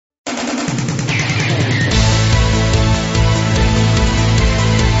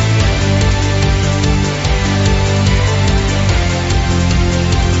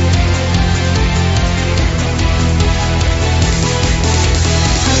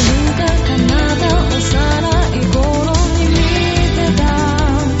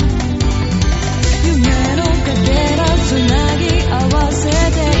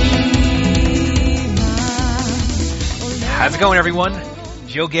going, everyone?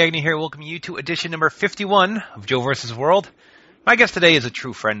 Joe Gagnon here, welcoming you to edition number 51 of Joe vs. World. My guest today is a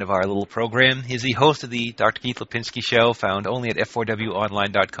true friend of our little program. He's the host of the Dr. Keith Lipinski Show, found only at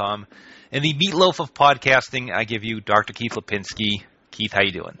f4wonline.com. And the meatloaf of podcasting, I give you Dr. Keith Lipinski. Keith, how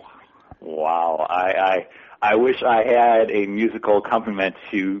you doing? Wow, I wish I had a musical accompaniment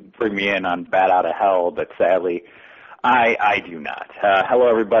to bring me in on Bat Out of Hell, but sadly, I do not. Hello,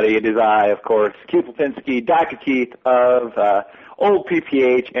 everybody. It is I, of course, Keith Lipinski, Dr. Keith of Old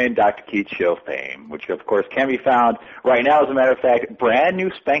PPH and Dr. Keith Show fame, which, of course, can be found right now. As a matter of fact, brand new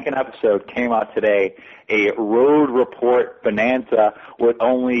spanking episode came out today, a Road Report Bonanza with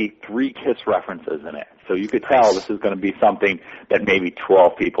only 3 Kiss references in it. So you could tell this is going to be something that maybe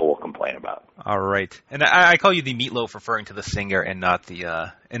 12 people will complain about. All right. And I call you the meatloaf, referring to the singer and not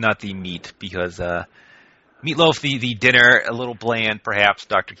the meat, because meatloaf, the dinner, a little bland, perhaps,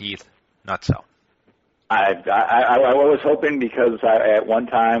 Dr. Keith. Not so. I was hoping, because I at one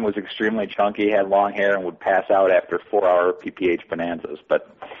time was extremely chunky, had long hair, and would pass out after 4-hour PPH bonanzas. But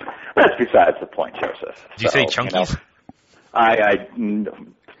that's besides the point, Joseph. Did you say chunkies?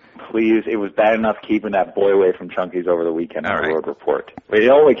 Please, it was bad enough keeping that boy away from chunkies over the weekend on the Road Report. It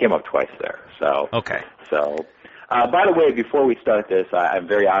only came up twice there. So okay. So, by the way, before we start this, I'm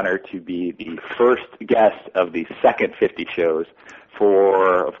very honored to be the first guest of the second 50 shows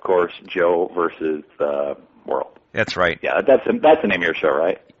for, of course, Joe versus the World. That's right. Yeah, that's the name of your show,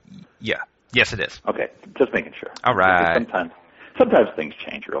 right? Yeah. Yes, it is. Okay, just making sure. All right. Sometimes things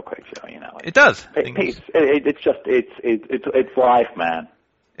change real quick, Joe. You know. It does. It's life, man.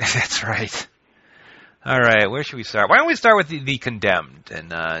 That's right. All right, where should we start? Why don't we start with the Condemned?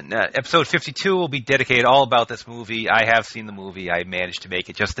 And episode 52 will be dedicated all about this movie. I have seen the movie. I managed to make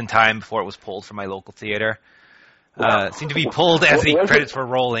it just in time before it was pulled from my local theater. It seemed to be pulled as the credits were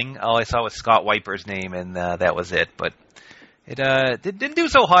rolling. All I saw was Scott Weiper's name, and that was it. But it didn't do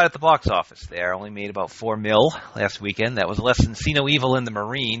so hot at the box office there. Only made about $4 million last weekend. That was less than See No Evil in the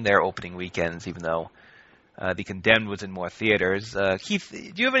Marine, their opening weekends, even though the Condemned was in more theaters. Keith,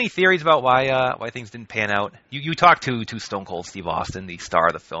 do you have any theories about why things didn't pan out? You talked to Stone Cold Steve Austin, the star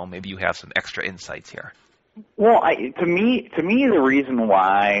of the film. Maybe you have some extra insights here. Well, to me, the reason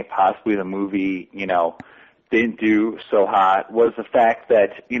why possibly the movie, didn't do so hot was the fact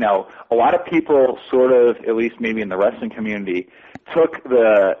that, a lot of people sort of, at least maybe in the wrestling community, took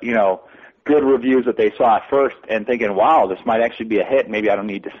the, good reviews that they saw at first and thinking, wow, this might actually be a hit. Maybe I don't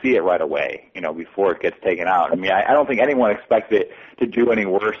need to see it right away, before it gets taken out. I mean, I don't think anyone expected it to do any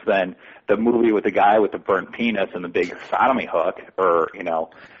worse than the movie with the guy with the burnt penis and the big sodomy hook, or,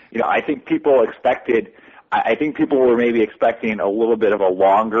 I think people were maybe expecting a little bit of a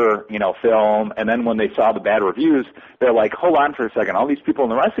longer, film, and then when they saw the bad reviews, they're like, hold on for a second. All these people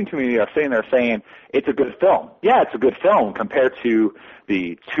in the wrestling community are sitting there saying it's a good film. Yeah, it's a good film compared to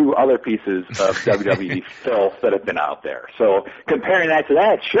the 2 other pieces of WWE filth that have been out there. So comparing that to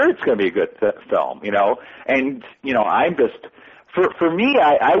that, sure, it's going to be a good film, And, I'm just... For me,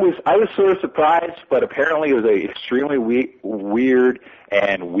 I was sort of surprised, but apparently it was a extremely weird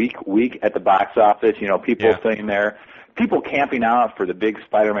and weak week at the box office. People sitting there, people camping out for the big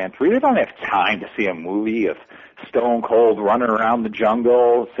Spider-Man 3. They don't have time to see a movie of Stone Cold running around the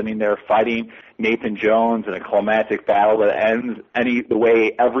jungle, sitting there fighting Nathan Jones in a climactic battle that ends the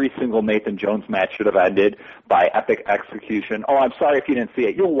way every single Nathan Jones match should have ended, by epic execution. Oh, I'm sorry if you didn't see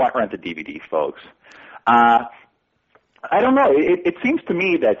it. You'll rent the DVD, folks. I don't know. It seems to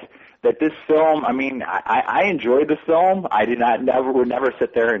me that this film, I mean, I enjoyed this film. I would never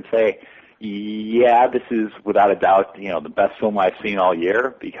sit there and say, yeah, this is without a doubt, the best film I've seen all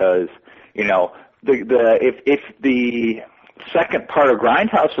year, because, if the second part of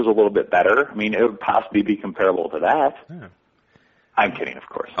Grindhouse was a little bit better, I mean, it would possibly be comparable to that. Yeah. I'm kidding, of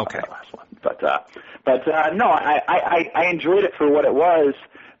course. Okay. Not the last one. But no, I enjoyed it for what it was.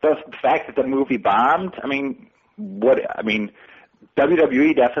 The fact that the movie bombed,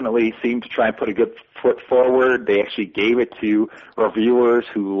 WWE definitely seemed to try and put a good foot forward. They actually gave it to reviewers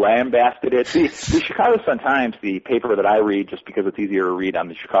who lambasted it. The Chicago Sun-Times, the paper that I read just because it's easier to read on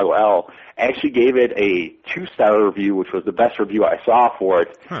the Chicago L, actually gave it a 2-star review, which was the best review I saw for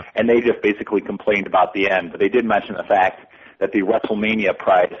it, and they just basically complained about the end. But they did mention the fact that the WrestleMania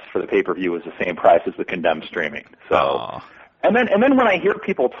price for the pay-per-view was the same price as the Condemned streaming. So, and then when I hear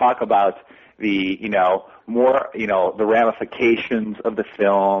people talk about the, the ramifications of the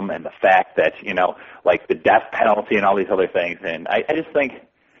film and the fact that, like the death penalty and all these other things. And I just think,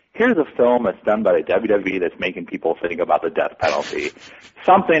 here's a film that's done by the WWE that's making people think about the death penalty.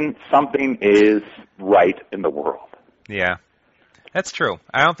 Something is right in the world. Yeah. That's true.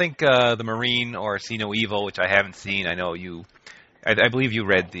 I don't think The Marine or See No Evil, which I haven't seen. I know you. I believe you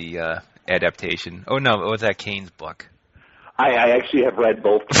read the adaptation. Oh no, was that Kane's book? I actually have read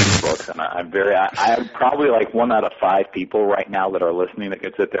both books, and I'm probably like 1 out of 5 people right now that are listening that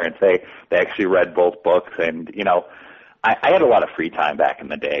could sit there and say they actually read both books. And I had a lot of free time back in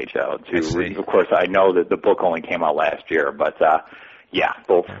the day, Joe. Of course, I know that the book only came out last year, but yeah,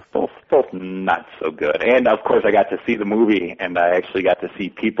 both not so good. And of course, I got to see the movie, and I actually got to see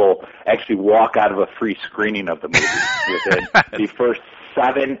people actually walk out of a free screening of the movie within the first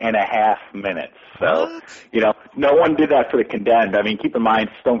 7.5 minutes. So, no one did that for The Condemned. I mean, keep in mind,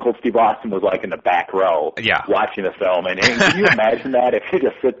 Stone Cold Steve Austin was like in the back row watching the film. And can you imagine that? If you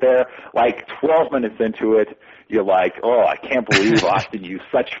just sit there, like 12 minutes into it, you're like, oh, I can't believe Austin used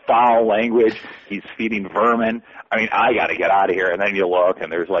such foul language. He's feeding vermin. I mean, I got to get out of here. And then you look,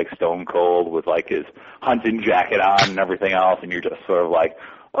 and there's like Stone Cold with like his hunting jacket on and everything else, and you're just sort of like,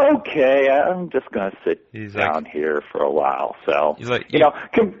 okay, I'm just going to sit down here for a while. So,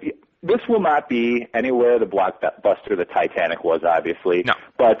 this will not be anywhere the blockbuster the Titanic was, obviously. No.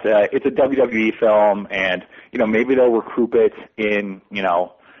 But it's a WWE film, and maybe they'll recoup it in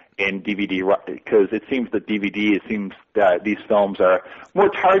in DVD, because it seems that DVD, these films are more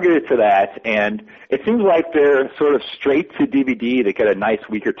targeted to that, and it seems like they're sort of straight to DVD to get a nice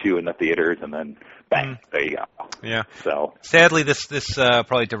week or two in the theaters, and then bang, there you go. Yeah. So sadly, this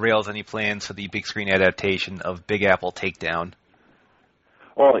probably derails any plans for the big screen adaptation of Big Apple Takedown.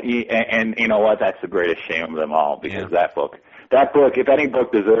 Well, and you know what? That's the greatest shame of them all, because that book, if any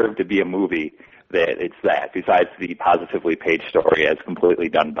book deserved to be a movie, it's that. Besides the positively page story, as completely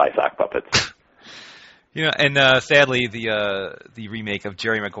done by sock puppets. And sadly, the remake of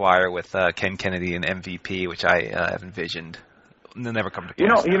Jerry Maguire with Ken Kennedy and MVP, which I have envisioned, will never come to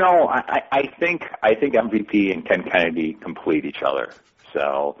pass. I think MVP and Ken Kennedy complete each other.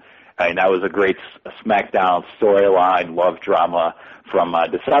 So, I mean, that was a great SmackDown storyline, love drama from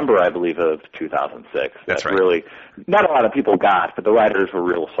December, I believe, of 2006. That's right. Really not a lot of people got, but the writers were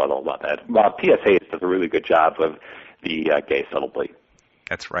real subtle about that. Well, P.S. Hayes does a really good job of the gay subtlety.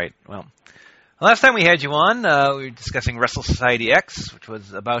 That's right. Well, last time we had you on, we were discussing Wrestle Society X, which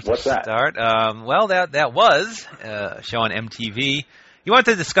was about to start. Well, that was a show on MTV. You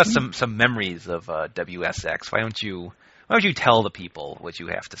wanted to discuss some memories of WSX. Why don't you tell the people what you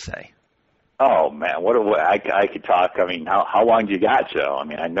have to say? Oh man, I could talk. I mean, how long do you got, Joe? I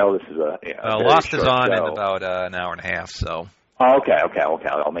mean, I know this is a Lost is on in about an hour and a half. So. Oh, okay.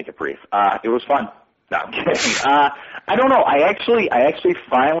 I'll make it brief. It was fun. No, I'm kidding. I don't know. I actually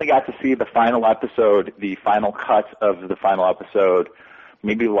finally got to see the final episode, the final cut of the final episode,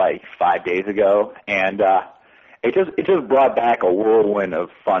 maybe like 5 days ago, and it just brought back a whirlwind of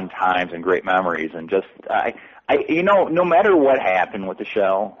fun times and great memories, and just no matter what happened with the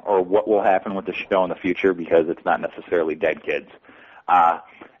show or what will happen with the show in the future, because it's not necessarily dead kids,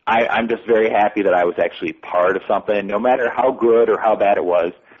 I'm just very happy that I was actually part of something. No matter how good or how bad it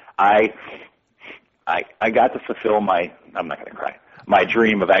was, I got to fulfill I'm not going to cry, my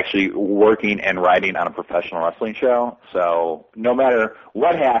dream of actually working and writing on a professional wrestling show. So no matter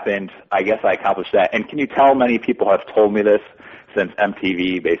what happened, I guess I accomplished that. And can you tell many people have told me this since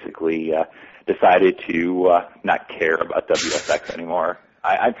MTV basically decided to not care about WSX anymore.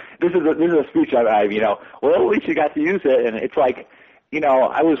 This is a speech well, at least you got to use it. And it's like,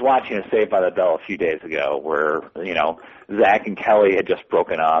 I was watching a Saved by the Bell a few days ago where, Zach and Kelly had just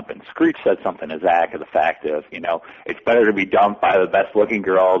broken up, and Screech said something to Zach to the fact of, it's better to be dumped by the best-looking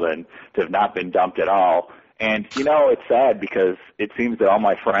girl than to have not been dumped at all. And, it's sad because it seems that all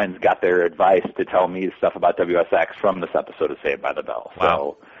my friends got their advice to tell me stuff about WSX from this episode of Saved by the Bell.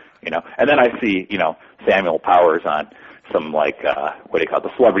 Wow. So, and then I see, Samuel Powers on some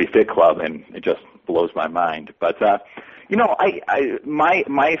the Celebrity Fit Club, and it just blows my mind. But,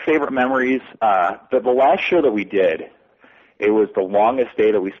 my favorite memories, the last show that we did, it was the longest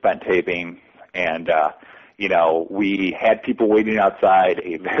day that we spent taping, and, we had people waiting outside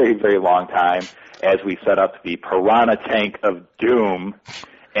a very, very long time as we set up the Piranha Tank of Doom.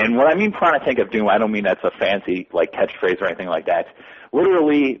 And when I mean Piranha Tank of Doom, I don't mean that's a fancy, catchphrase or anything like that.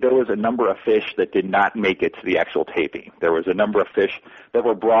 Literally, there was a number of fish that did not make it to the actual taping. There was a number of fish that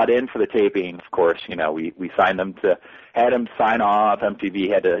were brought in for the taping. Of course, we signed them had them sign off.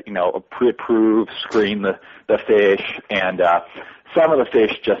 MTV had to, pre-approve, screen the fish, and some of the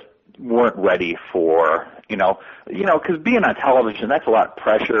fish just weren't ready for, because being on television, that's a lot of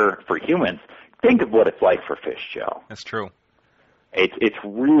pressure for humans. Think of what it's like for fish, Joe. That's true. It's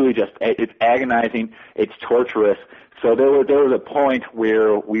really just, it's agonizing, it's torturous. So there was a point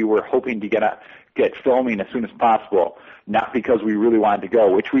where we were hoping to get filming as soon as possible, not because we really wanted to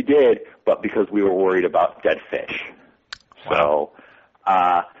go, which we did, but because we were worried about dead fish. Wow.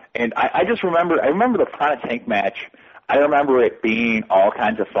 So, and I just remember the Planet Tank match. I remember it being all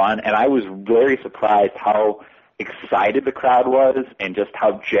kinds of fun, and I was very surprised how excited the crowd was and just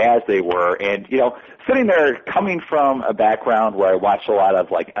how jazzed they were. And, you know, sitting there coming from a background where I watched a lot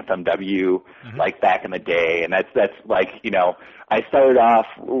of, like, FMW, like, back in the day, and that's like, you know, I started off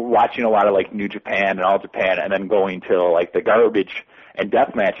watching a lot of, like, New Japan and All Japan and then going to, like, the garbage and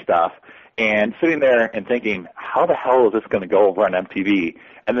deathmatch stuff and sitting there and thinking, how the hell is this going to go over on MTV?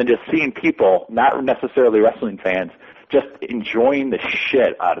 And then just seeing people, not necessarily wrestling fans, just enjoying the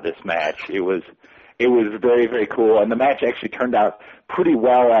shit out of this match. It was very, very cool, and the match actually turned out pretty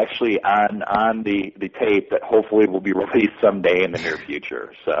well, actually, on the tape that hopefully will be released someday in the near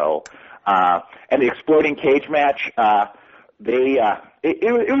future. So, and the Exploding Cage match, it was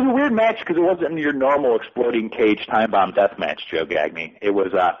a weird match because it wasn't your normal Exploding Cage time bomb death match, Joe Gagne. It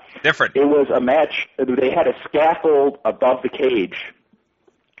was different. It was a match. They had a scaffold above the cage,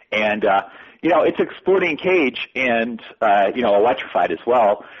 and you know, it's Exploding Cage and, you know, electrified as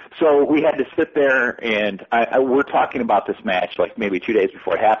well. So we had to sit there and we're talking about this match like maybe 2 days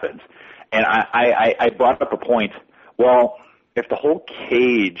before it happens. And I brought up a point, well, if the whole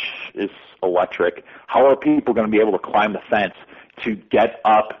cage is electric, how are people going to be able to climb the fence to get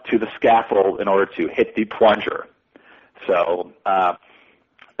up to the scaffold in order to hit the plunger? So,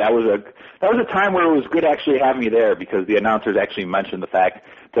 that was a time where it was good actually having me there because the announcers actually mentioned the fact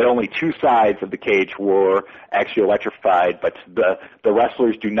that only two sides of the cage were actually electrified, but the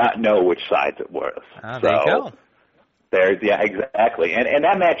wrestlers do not know which sides it was. Oh, there you go. Yeah, exactly. And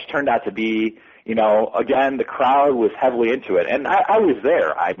that match turned out to be, you know, again, the crowd was heavily into it. And I was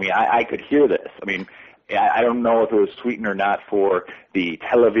there. I mean, I could hear this. I mean, I don't know if it was sweetened or not for the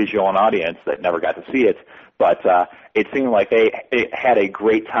television audience that never got to see it, but it seemed like they had a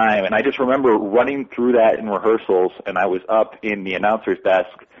great time. And I just remember running through that in rehearsals, and I was up in the announcer's desk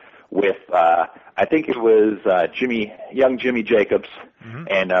with, I think it was young Jimmy Jacobs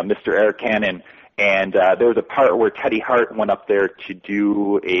and Mr. Eric Cannon. And there was a part where Teddy Hart went up there to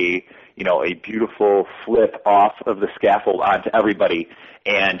do a beautiful flip off of the scaffold onto everybody.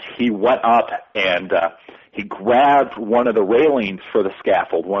 And he went up and he grabbed one of the railings for the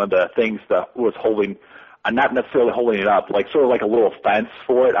scaffold, one of the things that was holding, not necessarily holding it up, like sort of like a little fence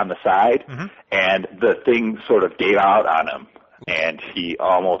for it on the side. And the thing sort of gave out on him. And he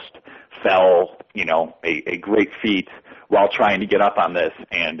almost fell, you know, a great feat while trying to get up on this.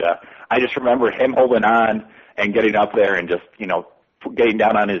 And I just remember him holding on and getting up there and just, you know, getting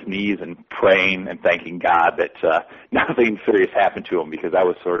down on his knees and praying and thanking God that nothing serious happened to him, because that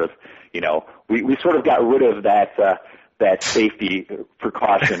was sort of, you know, we sort of got rid of that safety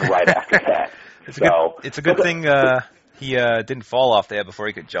precaution right after that. It's a good thing he didn't fall off there before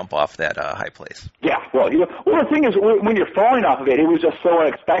he could jump off that high place. Yeah, well, the thing is, when you're falling off of it, it was just so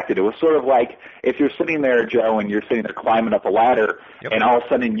unexpected. It was sort of like if you're sitting there, Joe, and you're sitting there climbing up a ladder, and all of a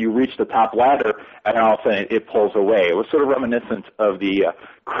sudden you reach the top ladder, and all of a sudden it pulls away. It was sort of reminiscent of the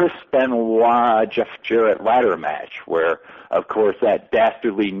Chris Benoit, Jeff Jarrett ladder match, where, of course, that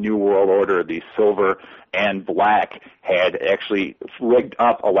dastardly New World Order, the silver and black, had actually rigged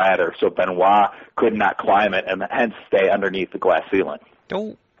up a ladder so Benoit could not climb it and hence stay underneath the glass ceiling.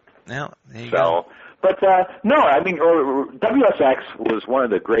 Oh, now there you go. But no, I mean, WSX was one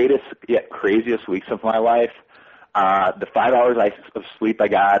of the greatest yet craziest weeks of my life. The 5 hours of sleep I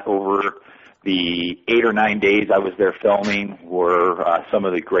got over the 8 or 9 days I was there filming were some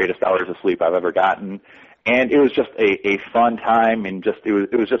of the greatest hours of sleep I've ever gotten. And it was just a fun time, and just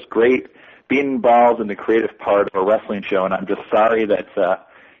it was just great being involved in the creative part of a wrestling show. And I'm just sorry that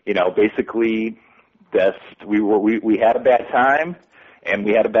you know, basically we had a bad time and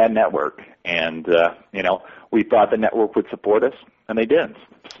we had a bad network, and you know, we thought the network would support us, and they didn't.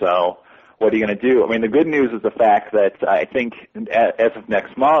 So what are you going to do? I mean, the good news is the fact that I think as of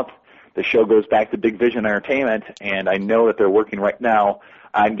next month, the show goes back to Big Vision Entertainment, and I know that they're working right now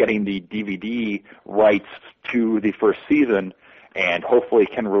on getting the DVD rights to the first season, and hopefully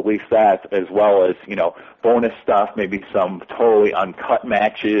can release that, as well as, you know, bonus stuff, maybe some totally uncut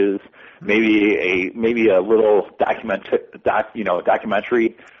matches, maybe a little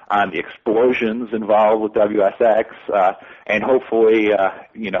documentary on the explosions involved with WSX, and hopefully,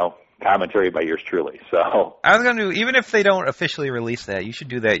 you know, commentary by yours truly. So I was going to, even if they don't officially release that, you should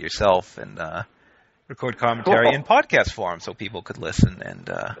do that yourself and record commentary in podcast form so people could listen, and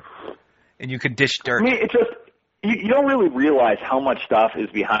you could dish dirt. I mean, it's just, you don't really realize how much stuff is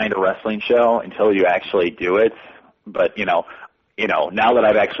behind a wrestling show until you actually do it. but now that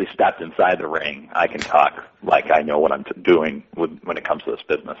I've actually stepped inside the ring, I can talk like I know what I'm doing when it comes to this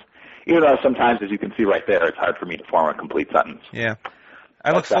business. Even though sometimes, as you can see right there, it's hard for me to form a complete sentence. Yeah.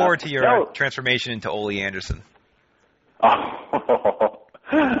 I look forward to your transformation into Ole Anderson. Oh,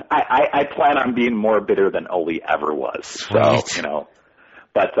 I plan on being more bitter than Ole ever was. Sweet. So,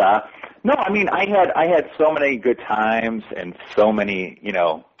 but no, I mean, I had so many good times and so many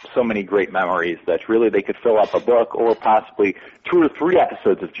great memories that really they could fill up a book or possibly 2 or 3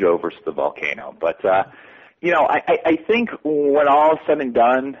 episodes of Joe versus the Volcano. But I think when all is said and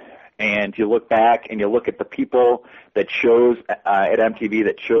done, and you look back and you look at the people that chose at MTV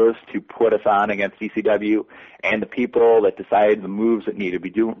that chose to put us on against ECW, and the people that decided the moves that needed to be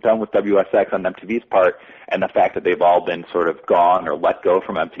done with WSX on MTV's part, and the fact that they've all been sort of gone or let go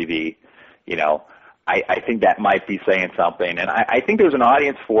from MTV, I think that might be saying something. And I think there's an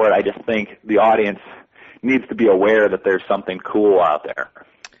audience for it. I just think the audience needs to be aware that there's something cool out there.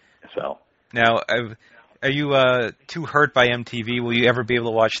 So now, are you too hurt by MTV? Will you ever be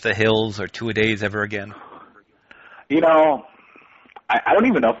able to watch The Hills or Two A Days ever again? I don't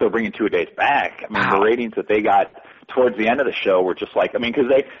even know if they'll bring Two A Days back. I mean, Wow. The ratings that they got towards the end of the show were just like, because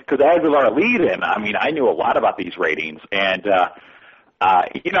as of our lead-in, I knew a lot about these ratings. And,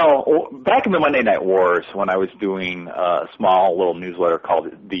 back in the Monday Night Wars, when I was doing a small little newsletter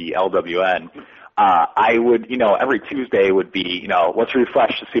called the LWN, I would, every Tuesday would be, let's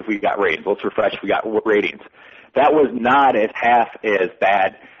refresh to see if we got ratings. Let's refresh if we got ratings. That was not half as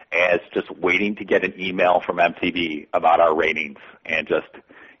bad as just waiting to get an email from MTV about our ratings, and just,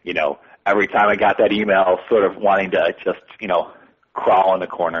 every time I got that email, sort of wanting to just, crawl in the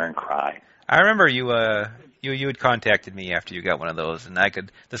corner and cry. I remember you had contacted me after you got one of those, and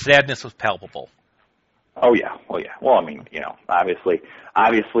the sadness was palpable. Oh yeah. Well, I mean, obviously,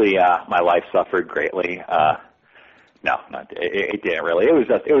 my life suffered greatly. No, it didn't really.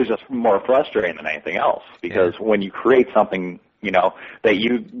 It was just more frustrating than anything else, because when you create something,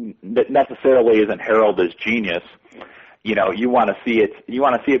 that necessarily isn't heralded as genius, you want to see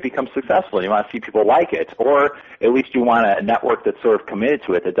it become successful. You want to see people like it, or at least you want a network that's sort of committed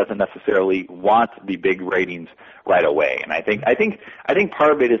to it, that doesn't necessarily want the big ratings right away. And I think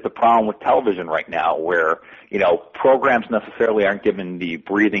part of it is the problem with television right now, where programs necessarily aren't given the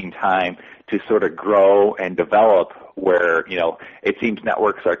breathing time to sort of grow and develop, where it seems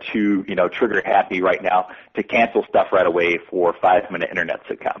networks are too trigger happy right now to cancel stuff right away for 5-minute internet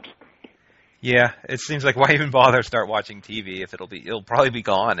sitcoms. Yeah, it seems like why even bother start watching TV if it'll probably be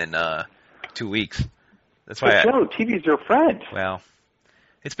gone in 2 weeks. That's why. Joe, TV's your friend. Well,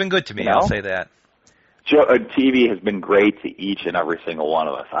 it's been good to me. I'll say that. Joe, TV has been great to each and every single one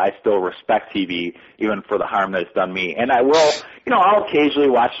of us. I still respect TV, even for the harm that it's done me. And I will, I'll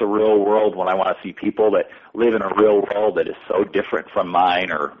occasionally watch The Real World when I want to see people that live in a real world that is so different from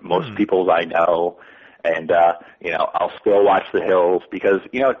mine or most people's I know. And, I'll still watch The Hills because,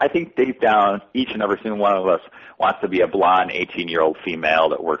 I think deep down, each and every single one of us wants to be a blonde 18-year-old female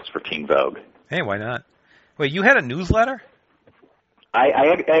that works for Teen Vogue. Hey, why not? Wait, you had a newsletter?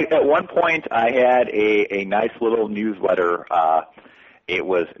 At one point, I had a nice little newsletter. It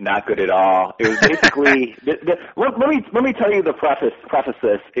was not good at all. It was basically, let me tell you the preface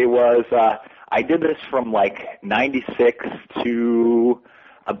this. It was, I did this from like 96 to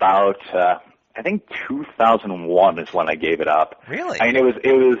about, I think 2001 is when I gave it up. Really? I mean,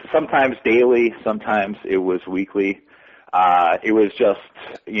 it was sometimes daily, sometimes it was weekly. It was just,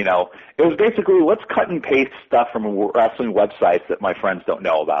 it was basically let's cut and paste stuff from wrestling websites that my friends don't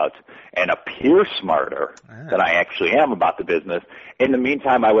know about and appear smarter than I actually am about the business. In the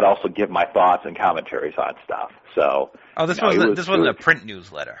meantime, I would also give my thoughts and commentaries on stuff. So, this wasn't a print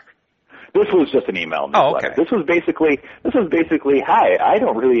newsletter. This was just an email newsletter. Oh, okay. This was basically, hi, I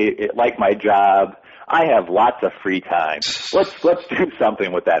don't really like my job. I have lots of free time. Let's do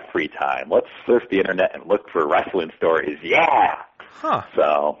something with that free time. Let's surf the internet and look for wrestling stories. Yeah. Huh.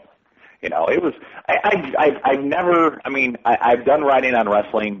 So, it was. I've never. I mean, I've done writing on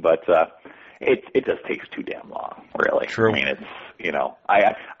wrestling, but it just takes too damn long. Really. True. I mean, it's.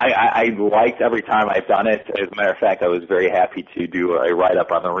 I liked every time I've done it. As a matter of fact, I was very happy to do a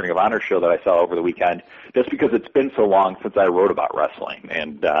write-up on the Ring of Honor show that I saw over the weekend, just because it's been so long since I wrote about wrestling.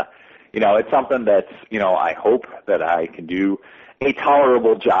 And, it's something that, I hope that I can do a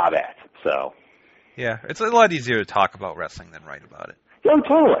tolerable job at. So. Yeah, it's a lot easier to talk about wrestling than write about it. Yeah,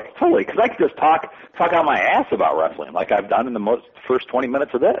 totally. Because I could just talk out my ass about wrestling, like I've done in the first 20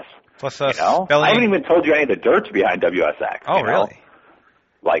 minutes of this. Plus, I haven't even told you any of the dirt behind WSX. Oh, really?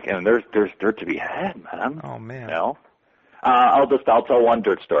 Like, and there's dirt to be had, man. Oh, man. I'll tell one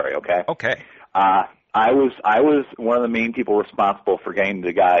dirt story, okay? Okay. I was one of the main people responsible for getting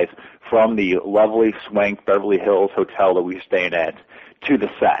the guys from the lovely Swank Beverly Hills hotel that we were staying at to the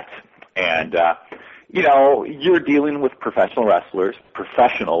set. And, you're dealing with professional wrestlers,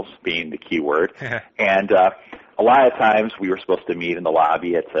 professionals being the key word. And a lot of times we were supposed to meet in the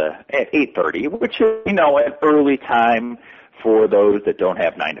lobby at 8:30, which is, an early time for those that don't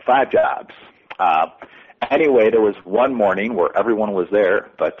have 9-to-5 jobs. Anyway, there was one morning where everyone was there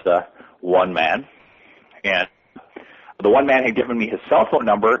but one man. And the one man had given me his cell phone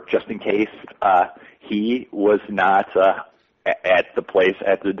number just in case he was not at the place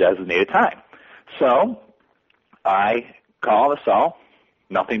at the designated time. So I call the cell,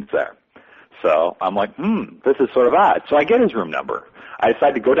 nothing's there. So I'm like, this is sort of odd. So I get his room number. I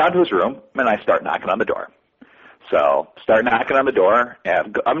decide to go down to his room, and I start knocking on the door. So start knocking on the door,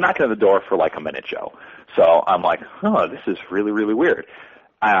 and I'm knocking on the door for like a minute, Joe. So I'm like, this is really, really weird.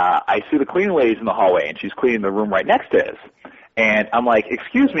 I see the cleaning ladies in the hallway, and she's cleaning the room right next to his. And I'm like,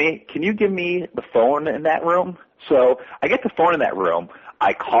 excuse me, can you give me the phone in that room? So I get the phone in that room.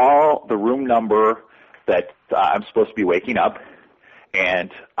 I call the room number that I'm supposed to be waking up,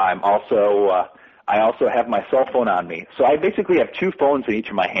 and I also have my cell phone on me. So I basically have two phones in each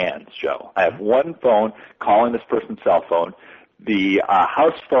of my hands, Joe. I have one phone calling this person's cell phone, the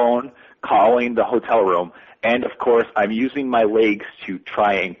house phone calling the hotel room, and, of course, I'm using my legs to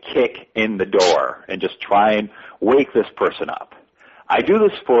try and kick in the door and just try and wake this person up. I do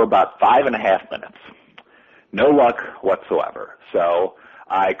this for about 5.5 minutes. No luck whatsoever. So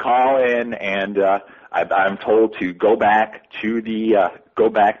I call in, and I'm told to go back to the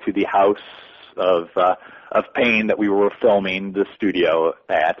house of pain that we were filming the studio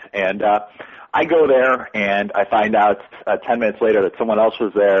at, and I go there, and I find out 10 minutes later that someone else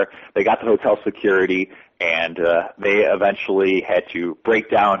was there. They got the hotel security, and they eventually had to break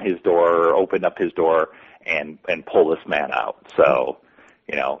down his door, or open up his door, and pull this man out. So,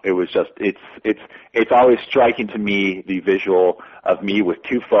 it was just it's always striking to me, the visual of me with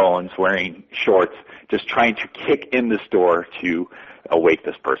two phones, wearing shorts, just trying to kick in this door to wake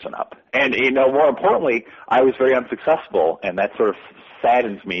this person up. And, more importantly, I was very unsuccessful, and that sort of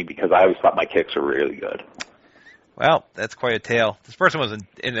saddens me because I always thought my kicks were really good. Well, that's quite a tale. This person wasn't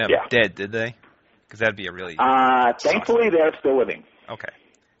dead, did they? Because that'd be a really... thankfully, they're still living. Okay.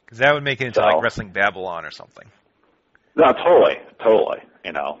 Because that would make it into like Wrestling Babylon or something. No, totally.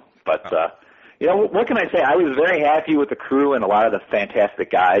 But, what can I say? I was very happy with the crew and a lot of the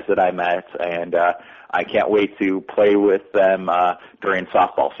fantastic guys that I met, and I can't wait to play with them during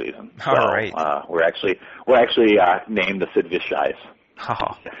softball season. All right. We're actually named the Sid Vicious.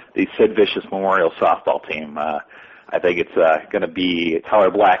 Oh. The Sid Vicious Memorial Softball Team. I think it's going to be Tyler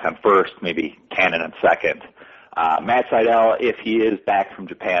Black on first, maybe Cannon on second. Matt Seidel, if he is back from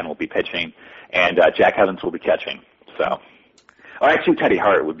Japan, will be pitching, and Jack Evans will be catching. So, actually, Teddy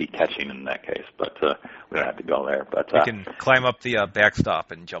Hart would be catching in that case, but we don't have to go there. But we can climb up the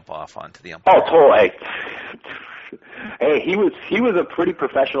backstop and jump off onto the umpire. Oh, totally. Hey, he was a pretty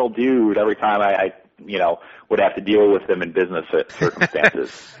professional dude. Every time I would have to deal with him in business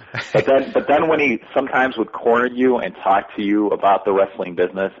circumstances. but then when he sometimes would corner you and talk to you about the wrestling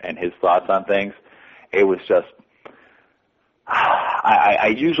business and his thoughts on things, it was just.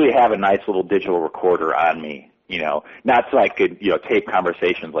 I usually have a nice little digital recorder on me. Not so I could, tape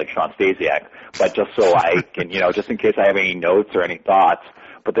conversations like Sean Stasiak, but just so I can, just in case I have any notes or any thoughts.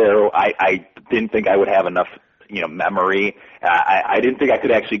 But I didn't think I would have enough, memory. I didn't think I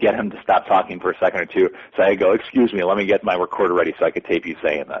could actually get him to stop talking for a second or two. So I go, excuse me, let me get my recorder ready so I could tape you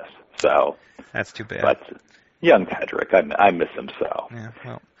saying this. So that's too bad. But young Patrick, I miss him so. Yeah,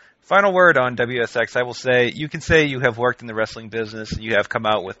 well. Final word on WSX, I will say, you can say you have worked in the wrestling business, you have come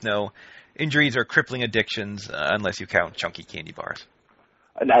out with no injuries or crippling addictions, unless you count chunky candy bars.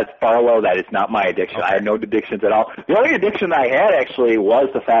 That's Barlow. That is not my addiction. Okay. I had no addictions at all. The only addiction I had actually was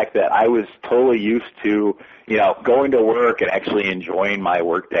the fact that I was totally used to, going to work and actually enjoying my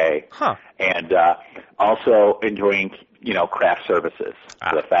work day. Huh. And also enjoying, craft services.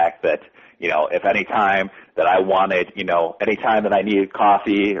 The fact that, if any time that I wanted, any time that I needed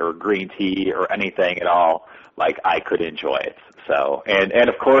coffee or green tea or anything at all, like I could enjoy it. So, and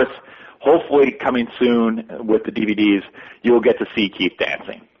of course, hopefully coming soon with the DVDs, you'll get to see Keith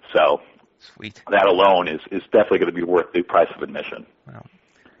dancing. So sweet. That alone is definitely going to be worth the price of admission. Wow.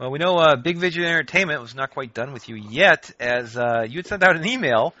 Well, we know Big Vision Entertainment was not quite done with you yet, as you had sent out an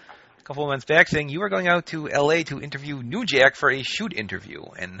email a couple of months back saying you were going out to L.A. to interview New Jack for a shoot interview.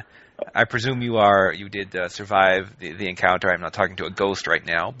 And I presume you did survive the encounter. I'm not talking to a ghost right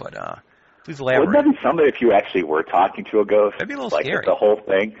now, but Please elaborate. Wouldn't that be something if you actually were talking to a ghost? That'd be a little like, scary. The whole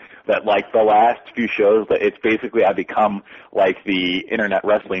thing, that like the last few shows, that it's basically I've become like the internet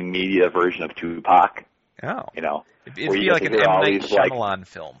wrestling media version of Tupac. Oh. You know, It'd be like an M. Night Shyamalan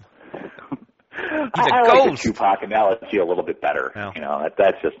film. I like the Tupac analogy a little bit better. Oh. You know,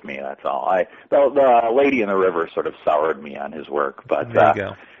 that's just me. That's all. The Lady in the River sort of soured me on his work, but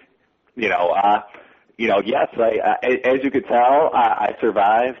there you go. Yes, as you could tell, I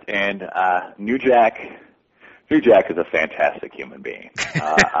survived, and New Jack is a fantastic human being.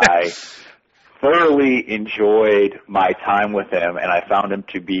 I thoroughly enjoyed my time with him, and I found him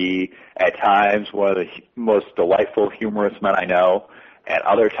to be, at times, one of the most delightful, humorous men I know. At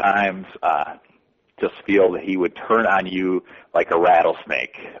other times, just feel that he would turn on you like a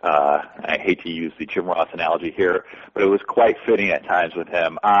rattlesnake. I hate to use the Jim Ross analogy here, but it was quite fitting at times with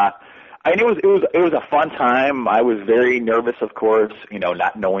him. It was a fun time. I was very nervous, of course,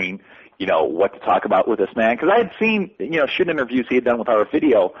 not knowing, what to talk about with this man, because I had seen, shoot interviews he had done with our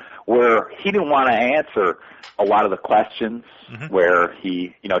video where he didn't want to answer a lot of the questions, where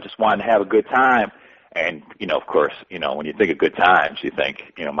he, just wanted to have a good time. And, of course, when you think of good times, you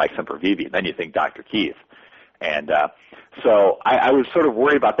think, Mike Sempervive, then you think Dr. Keith. And so I was sort of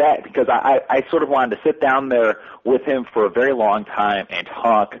worried about that, because I sort of wanted to sit down there with him for a very long time and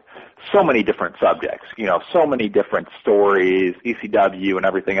talk so many different subjects, so many different stories, ECW and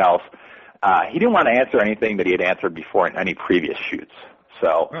everything else. He didn't want to answer anything that he had answered before in any previous shoots.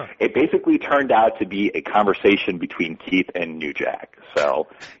 So It basically turned out to be a conversation between Keith and New Jack. So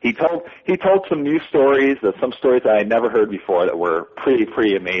he told some new stories, some stories that I had never heard before that were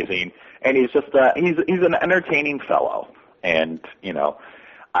pretty amazing. And he's just he's an entertaining fellow. And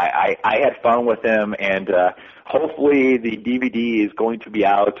I had fun with him, and hopefully the DVD is going to be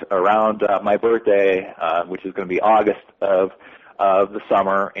out around my birthday, which is going to be August of the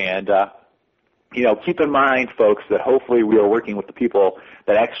summer. And keep in mind, folks, that hopefully we are working with the people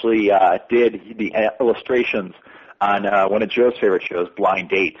that actually did the illustrations on one of Joe's favorite shows, Blind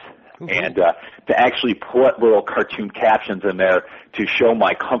Dates, and to actually put little cartoon captions in there to show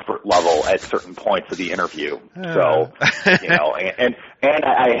my comfort level at certain points of the interview. So, and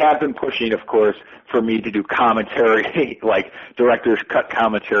I have been pushing, of course, for me to do commentary, like director's cut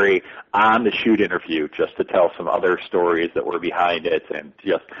commentary on the shoot interview, just to tell some other stories that were behind it, and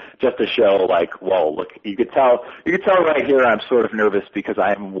just to show, like, well, look, you could tell right here I'm sort of nervous because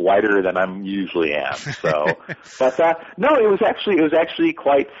I'm whiter than I usually am. So, but no, it was actually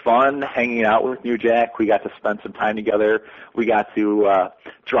quite fun hanging out with New Jack. We got to spend some time together. We got to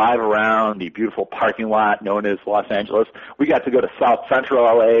drive around the beautiful parking lot known as Los Angeles. We got to go to South Central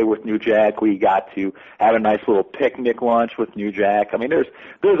LA with New Jack. We got to have a nice little picnic lunch with New Jack. I mean, there's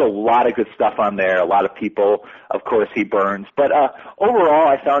a lot of good stuff on there. A lot of people, of course, he burns. But overall,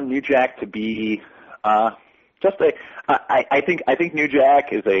 I found New Jack to be I think New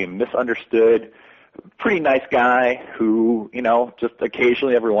Jack is a misunderstood, pretty nice guy who, just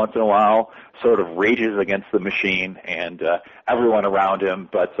occasionally, every once in a while, sort of rages against the machine and everyone around him.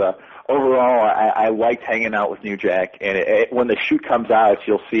 But overall, I liked hanging out with New Jack. And when the shoot comes out,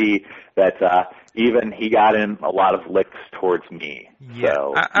 you'll see that even he got in a lot of licks towards me. Yeah.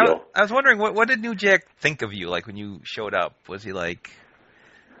 So, I was wondering, what did New Jack think of you, like, when you showed up? Was he like...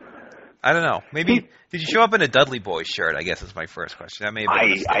 I don't know. Maybe did you show up in a Dudley Boys shirt? I guess is my first question.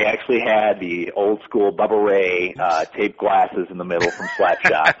 I actually had the old school Bubba Ray taped glasses in the middle from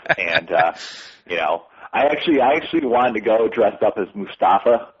Slapshot, and I actually wanted to go dressed up as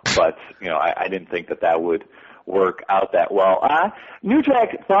Mustafa, but I didn't think that would work out that well. New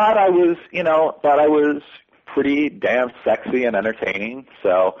Jack thought I was pretty damn sexy and entertaining.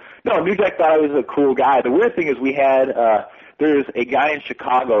 So no, New Jack thought I was a cool guy. The weird thing is we had. There's a guy in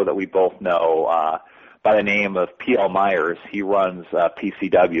Chicago that we both know by the name of P.L. Myers. He runs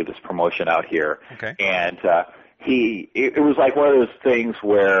PCW, this promotion out here. Okay. And it was like one of those things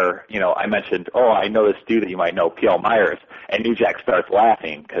where, I mentioned, I know this dude that you might know, P.L. Myers, and New Jack starts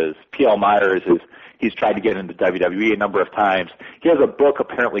laughing because P.L. Myers he's tried to get into WWE a number of times. He has a book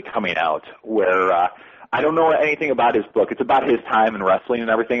apparently coming out where I don't know anything about his book. It's about his time in wrestling and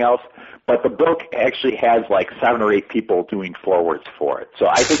everything else. But the book actually has like 7 or 8 people doing forewords for it. So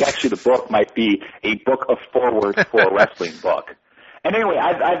I think actually the book might be a book of forewords for a wrestling book. And anyway,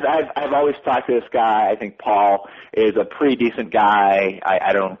 I've always talked to this guy. I think Paul is a pretty decent guy.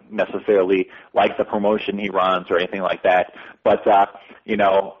 I don't necessarily like the promotion he runs or anything like that. But,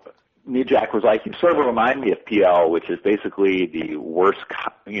 New Jack was like, you sort of remind me of PL, which is basically the worst,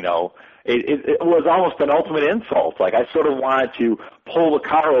 it was almost an ultimate insult. Like, I sort of wanted to pull the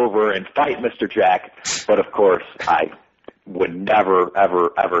car over and fight Mr. Jack, but of course I would never,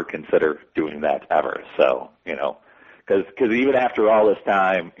 ever, ever consider doing that ever. So, because even after all this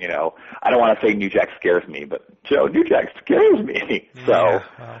time, I don't want to say New Jack scares me, but Joe, New Jack scares me. So,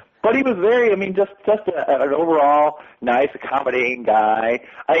 but he was very, just an overall nice, accommodating guy.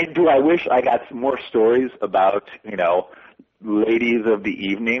 I wish I got some more stories about, ladies of the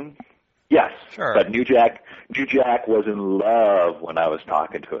evening. Yes, sure. But New Jack was in love when I was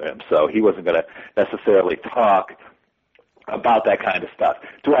talking to him, so he wasn't going to necessarily talk about that kind of stuff.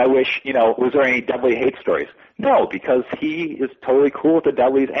 Do I wish, was there any Dudley hate stories? No, because he is totally cool with the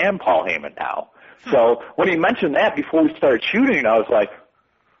Dudleys and Paul Heyman now. So when he mentioned that before we started shooting, I was like,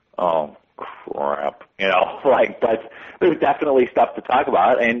 oh, crap, but there's definitely stuff to talk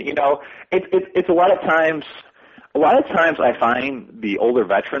about. And, it's a lot of times I find the older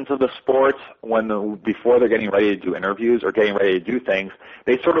veterans of the sport, before they're getting ready to do interviews or getting ready to do things,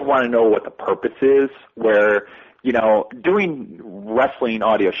 they sort of want to know what the purpose is, where, doing wrestling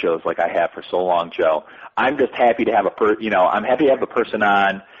audio shows like I have for so long, Joe, I'm just happy to have I'm happy to have a person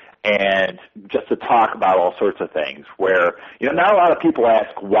on and just to talk about all sorts of things where, not a lot of people ask,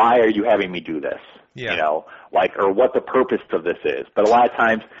 why are you having me do this? Yeah. Or what the purpose of this is. But a lot of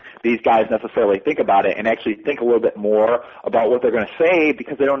times these guys necessarily think about it and actually think a little bit more about what they're going to say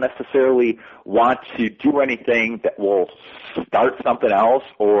because they don't necessarily want to do anything that will start something else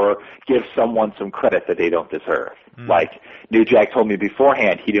or give someone some credit that they don't deserve. Like New Jack told me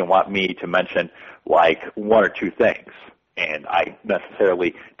beforehand he didn't want me to mention like one or two things. And I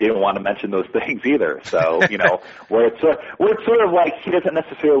necessarily didn't want to mention those things either. So, where it's sort of like he doesn't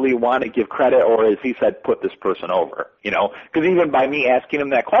necessarily want to give credit or, as he said, put this person over, because even by me asking him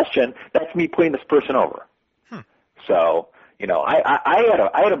that question, that's me putting this person over. So,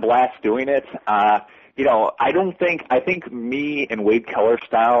 I had a blast doing it. I think me and Wade Keller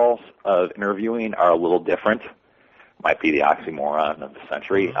styles of interviewing are a little different. Might be the oxymoron of the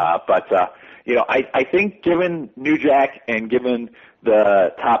century. But I think given New Jack and given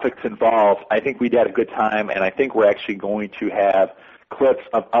the topics involved, I think we had a good time, and I think we're actually going to have clips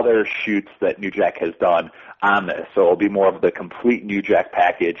of other shoots that New Jack has done on this. So it'll be more of the complete New Jack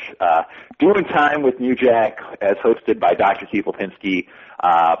package. Doing Time with New Jack as hosted by Dr. Keith Lipinski,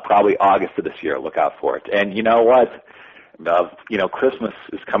 probably August of this year. Look out for it. And you know what? Christmas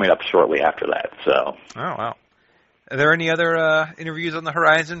is coming up shortly after that. So. Oh, wow. Are there any other interviews on the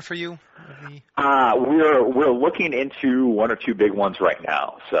horizon for you? We're looking into one or two big ones right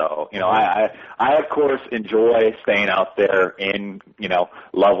now. So, I of course enjoy staying out there in,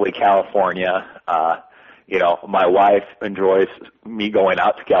 lovely California. My wife enjoys me going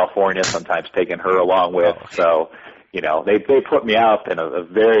out to California, sometimes taking her along with. So, they put me up in a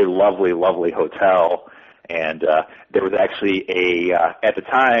very lovely, lovely hotel. And there was actually at the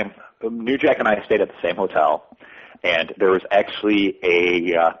time, New Jack and I stayed at the same hotel. And there was actually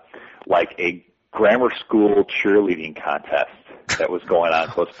a grammar school cheerleading contest that was going on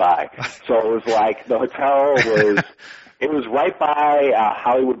close by. So it was like the hotel was right by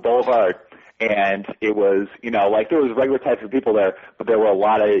Hollywood Boulevard, and it was there was regular types of people there, but there were a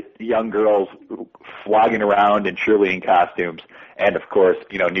lot of young girls flogging around in cheerleading costumes, and of course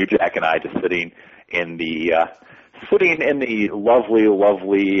New Jack and I just sitting in the lovely,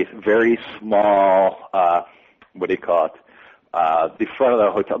 lovely, very small. What do you call it? The front of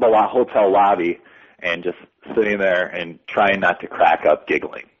the hotel lobby, and just sitting there and trying not to crack up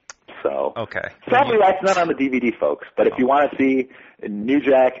giggling. So, sadly, that's not on the DVD, folks. But if you want to see New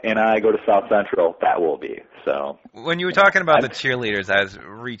Jack and I go to South Central, that will be. So, when you were talking about the cheerleaders, I was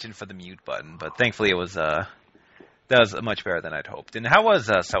reaching for the mute button, but thankfully it was that was much better than I'd hoped. And how was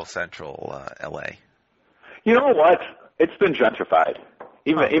South Central L.A.? You know what? It's been gentrified.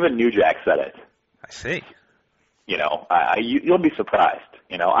 Even New Jack said it. I see. You'll be surprised.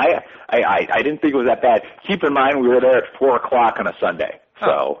 I didn't think it was that bad. Keep in mind we were there at 4:00 on a Sunday.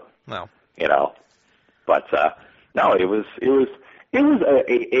 So, well, but no, it was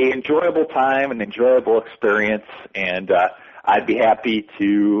a enjoyable time, an enjoyable experience, and I'd be happy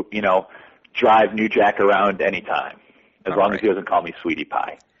to drive New Jack around anytime, as long as he doesn't call me Sweetie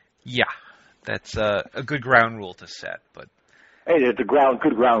Pie. Yeah, that's a good ground rule to set, but. Hey, it's a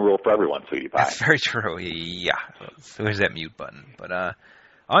good ground rule for everyone, Sweetie Pie. That's very true. Yeah. So there's that mute button. But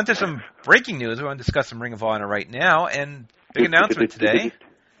on to some breaking news. We want to discuss some Ring of Honor right now. And big announcement today.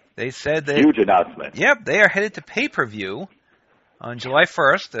 They said that... Huge announcement. Yep, they are headed to pay-per-view on July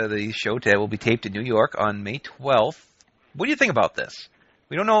 1st. The show will be taped in New York on May 12th. What do you think about this?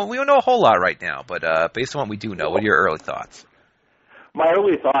 We don't know a whole lot right now, but based on what we do know, what are your early thoughts? My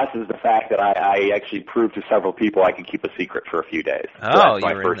early thoughts is the fact that I actually proved to several people I could keep a secret for a few days. So oh, that's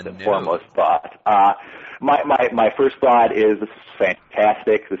my you're first in the and foremost thought. My first thought is this is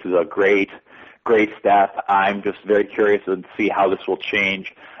fantastic. This is a great step. I'm just very curious to see how this will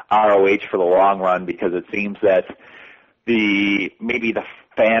change ROH for the long run, because it seems that maybe the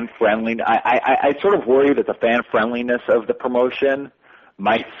fan friendly. I sort of worry that the fan friendliness of the promotion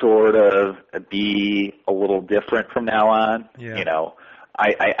might sort of be a little different from now on. Yeah. You know,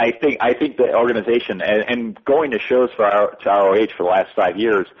 I think the organization and going to shows to ROH for the last 5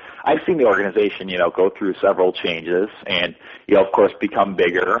 years, I've seen the organization, you know, go through several changes and, you know, of course, become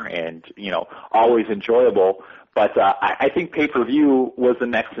bigger and, you know, always enjoyable. But I think pay-per-view was the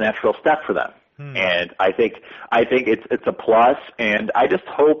next natural step for them. And I think it's a plus, and I just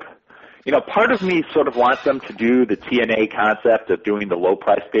hope, you know, part of me sort of wants them to do the TNA concept of doing the low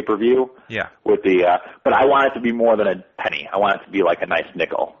price pay-per-view. Yeah. With but I want it to be more than a penny. I want it to be like a nice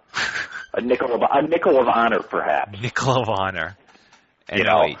nickel, a nickel of honor, perhaps. Nickel of honor. You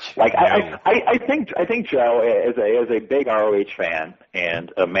know, like I think Joe, as a big ROH fan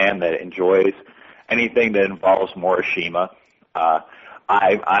and a man that enjoys anything that involves Morishima,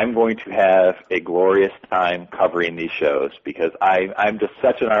 I'm going to have a glorious time covering these shows because I'm just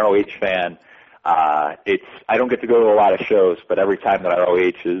such an ROH fan. I don't get to go to a lot of shows, but every time that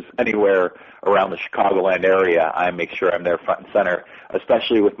ROH is anywhere around the Chicagoland area, I make sure I'm there front and center,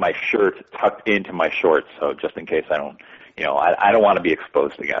 especially with my shirt tucked into my shorts, so just in case I don't, you know, I don't want to be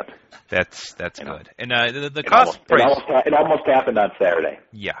exposed again. That's good. And the cost price. It almost happened on Saturday.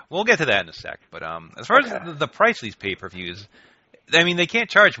 Yeah, we'll get to that in a sec. But as far as the price of these pay-per-views, I mean, they can't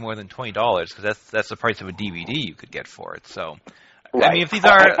charge more than $20 because that's the price of a DVD you could get for it. So, right. I mean, if these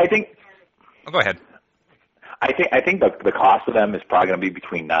are, I think. Oh, go ahead. I think the cost of them is probably going to be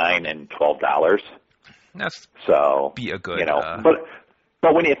between $9 and $12. That's so be a good, you know,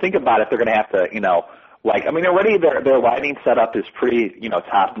 but when you think about it, they're going to have to, you know, like, I mean, already their lighting setup is pretty, you know,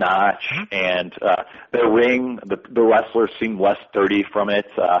 top notch, and their ring, the wrestlers seem less dirty from it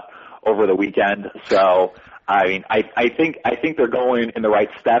over the weekend. So, I mean, I think they're going in the right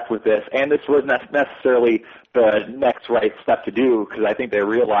step with this, and this wasn't necessarily the next right step to do, because I think they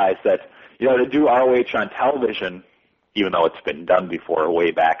realized that, you know, to do ROH on television, even though it's been done before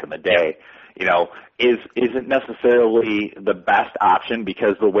way back in the day, you know, isn't necessarily the best option,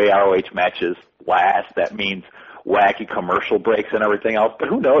 because the way ROH matches last, that means wacky commercial breaks and everything else. But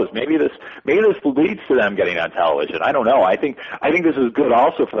who knows? Maybe this leads to them getting on television. I don't know. I think this is good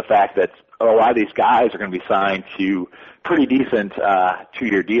also for the fact that a lot of these guys are going to be signed to pretty decent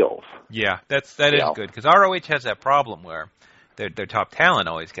 2-year deals. Yeah, that is good, because ROH has that problem where their top talent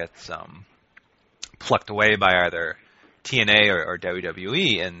always gets plucked away by either TNA or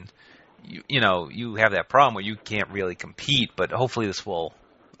WWE, and you know, you have that problem where you can't really compete. But hopefully this will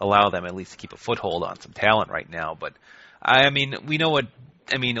allow them at least to keep a foothold on some talent right now. But I mean, we know what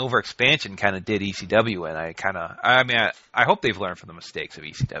overexpansion kind of did ECW, and I hope they've learned from the mistakes of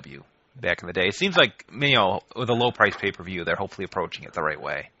ECW back in the day. It seems like, you know, with a low price pay-per-view, they're hopefully approaching it the right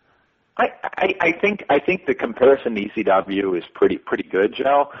way. I think the comparison to ECW is pretty good,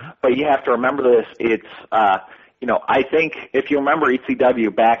 Joe. But you have to remember this. It's you know, I think if you remember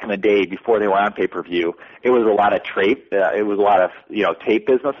ECW back in the day before they were on pay-per-view, it was a lot of tape. It was a lot of, you know, tape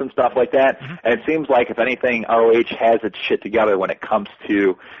business and stuff like that. And it seems like, if anything, ROH has its shit together when it comes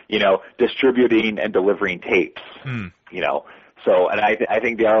to, you know, distributing and delivering tapes. You know, so, and I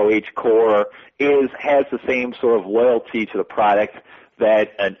think the ROH core has the same sort of loyalty to the product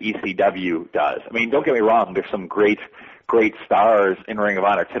that an ECW does. I mean, don't get me wrong. There's some great stars in Ring of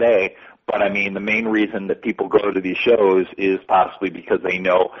Honor today. But, I mean, the main reason that people go to these shows is possibly because they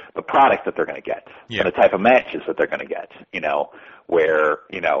know the product that they're going to get, and the type of matches that they're going to get, you know, where,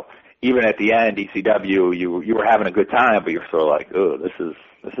 you know, even at the end, ECW, you were having a good time, but you're sort of like, oh, this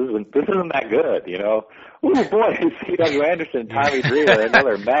isn't that good, you know. Oh, boy, ECW Anderson, Tommy Dreamer,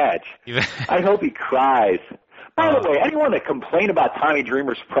 another match. I hope he cries. By the way, anyone that complained about Tommy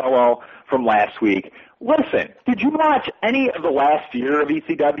Dreamer's promo from last week, listen, did you watch any of the last year of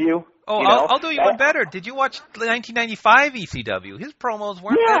ECW? Oh, I'll do you one better. Did you watch the 1995 ECW? His promos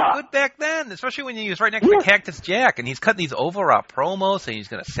weren't that good back then, especially when he was right next to Cactus Jack, and he's cutting these over-wrought promos, saying he's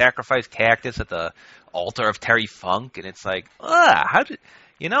going to sacrifice Cactus at the altar of Terry Funk, and it's like, how did...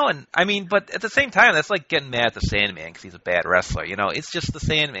 You know, and I mean, but at the same time, that's like getting mad at the Sandman because he's a bad wrestler. You know, it's just the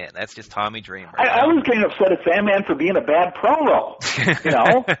Sandman. That's just Tommy Dreamer. I was getting upset at Sandman for being a bad promo. You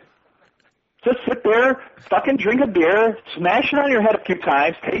know? Just sit there, fucking drink a beer, smash it on your head a few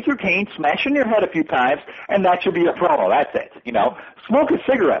times, take your cane, smash it on your head a few times, and that should be your promo. That's it. You know? Smoke a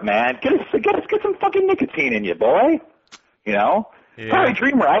cigarette, man. Get some fucking nicotine in you, boy. You know? Yeah. Tommy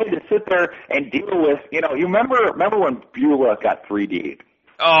Dreamer, I had to sit there and deal with, you remember when Beulah got 3D'd?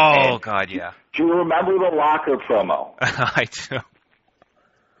 Oh, God, yeah. Do you remember the locker promo? I do.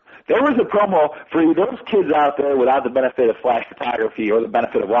 There was a promo for those kids out there without the benefit of flash photography or the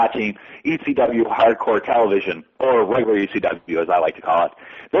benefit of watching ECW hardcore television, or regular ECW as I like to call it.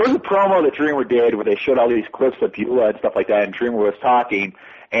 There was a promo that Dreamer did where they showed all these clips of Beulah and stuff like that, and Dreamer was talking,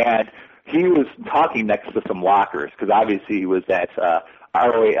 and he was talking next to some lockers, because obviously he was at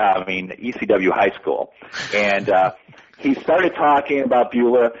ECW high school. And he started talking about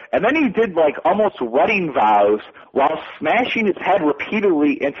Beulah, and then he did like almost wedding vows while smashing his head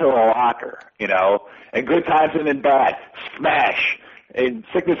repeatedly into a locker, in good times and in bad. Smash. In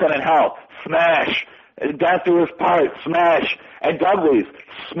sickness and in health. Smash. In death to his part. Smash. And Dudley's.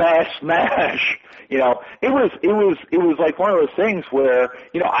 Smash, smash. It was like one of those things where,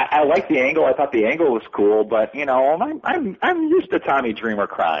 I liked the angle. I thought the angle was cool, but, I'm used to Tommy Dreamer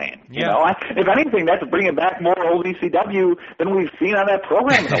crying. Yeah. If anything, that's bringing back more old ECW than we've seen on that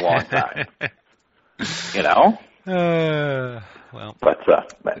program in a long time. Well. But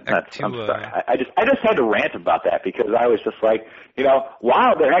I'm sorry. I just had to rant about that because I was just like,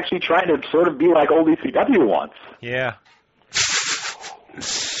 wow, they're actually trying to sort of be like old ECW once. Yeah.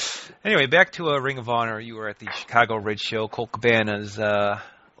 Anyway, back to Ring of Honor. You were at the Chicago Red Show, Colt Cabana's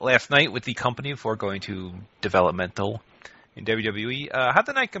last night with the company before going to developmental in WWE. How'd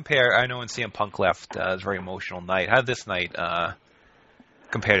the night compare? I know when CM Punk left, it was a very emotional night. How'd this night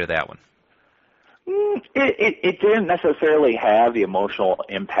compare to that one? It didn't necessarily have the emotional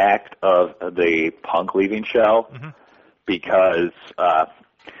impact of the Punk leaving show because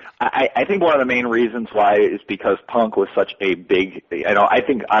I think one of the main reasons why is because Punk was such a big. I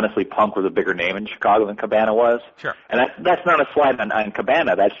think honestly Punk was a bigger name in Chicago than Cabana was. Sure. And that's not a slight on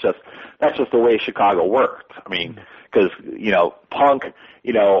Cabana. That's just the way Chicago worked. I mean, because Punk,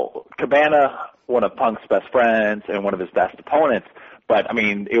 Cabana, one of Punk's best friends and one of his best opponents. But I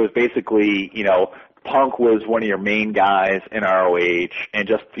mean, it was basically Punk was one of your main guys in ROH, and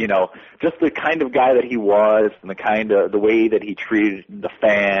just the kind of guy that he was, and the way that he treated the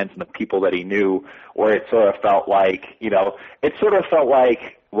fans and the people that he knew, where it sort of felt like,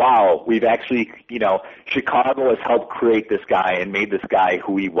 wow, we've actually, Chicago has helped create this guy and made this guy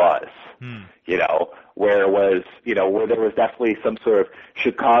who he was, where there was definitely some sort of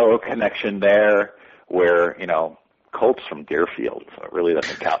Chicago connection there, where, Colt's from Deerfield, so it really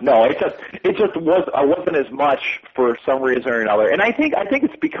doesn't count. No, it just wasn't as much for some reason or another. And I think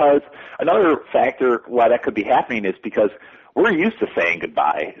it's because another factor why that could be happening is because we're used to saying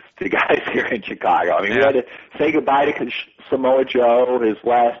goodbye to guys here in Chicago. I mean, we had to say goodbye to Samoa Joe. His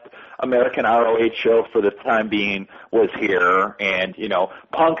last American ROH show for the time being was here, and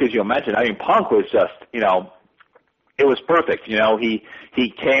Punk, as you mentioned, I mean, Punk was just it was perfect. He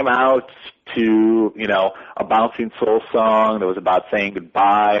came out to, a Bouncing Soul song that was about saying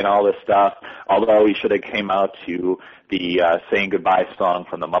goodbye and all this stuff, although he should have came out to the Saying Goodbye song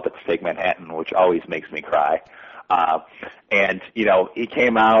from the Muppets Take Manhattan, which always makes me cry. And he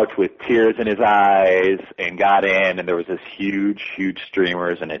came out with tears in his eyes and got in, and there was this huge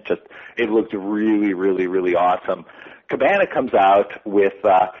streamers, and it looked really, really, really awesome. Cabana comes out with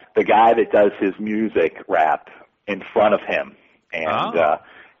the guy that does his music rap in front of him, and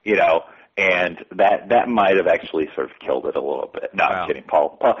and that might have actually sort of killed it a little bit. No, I'm kidding,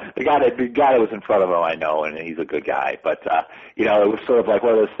 Paul. The guy that was in front of him, I know, and he's a good guy, but it was sort of like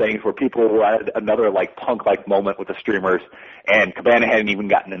one of those things where people had another like Punk-like moment with the streamers, and Cabana hadn't even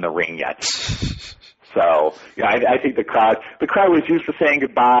gotten in the ring yet. So, I think the crowd was used to saying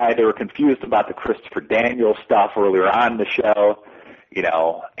goodbye. They were confused about the Christopher Daniels stuff earlier on in the show,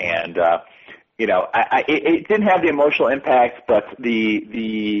 and it didn't have the emotional impact, but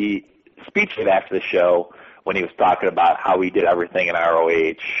the speech he had after the show when he was talking about how he did everything in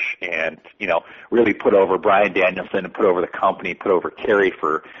ROH and, really put over Bryan Danielson and put over the company, put over Kerry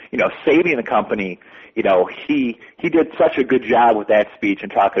for, saving the company. He did such a good job with that speech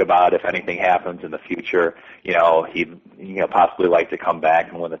and talking about if anything happens in the future, he'd possibly like to come back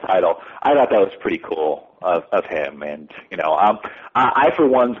and win the title. I thought that was pretty cool of him, and I for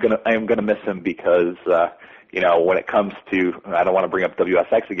one am gonna miss him because when it comes to, I don't want to bring up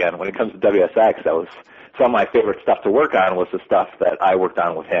WSX again. When it comes to WSX, that was some of my favorite stuff to work on was the stuff that I worked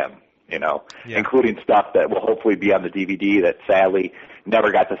on with him. Including stuff that will hopefully be on the DVD that sadly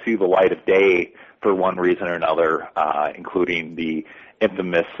never got to see the light of day for one reason or another, including the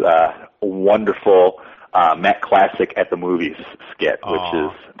infamous, wonderful Met Classic at the Movies skit, which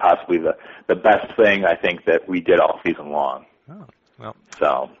is possibly the best thing I think that we did all season long. Oh. Well,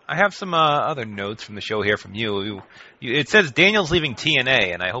 So I have some other notes from the show here from you. It says Daniel's leaving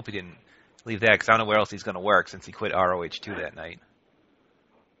TNA, and I hope he didn't leave that because I don't know where else he's going to work since he quit ROH2 that night.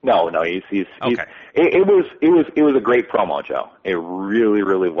 no, he's Okay. it was a great promo, Joe. It really,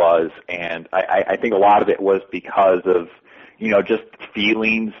 really was, and I think a lot of it was because of just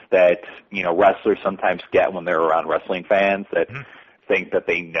feelings that wrestlers sometimes get when they're around wrestling fans that think that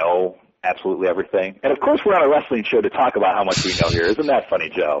they know absolutely everything. And of course, we're on a wrestling show to talk about how much we know here. Isn't that funny,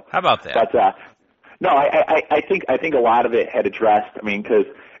 Joe? How about that? But no, I think a lot of it had addressed. I mean, because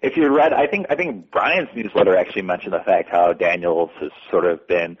if you read, I think Brian's newsletter actually mentioned the fact how Daniels has sort of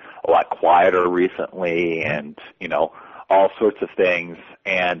been a lot quieter recently, and all sorts of things,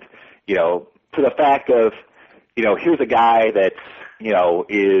 and to the fact of here's a guy that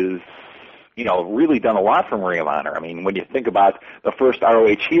is really done a lot from Ring of Honor. I mean, when you think about the first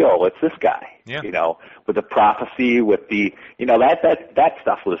ROH heel, it's this guy. Yeah. With the prophecy, with the that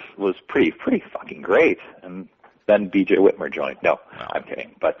stuff was pretty fucking great. And then B.J. Whitmer joined. No, wow. I'm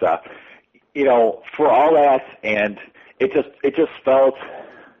kidding. But for all that, and it just felt.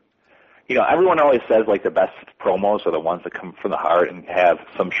 Everyone always says like the best promos are the ones that come from the heart and have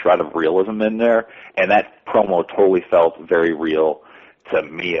some shred of realism in there, and that promo totally felt very real to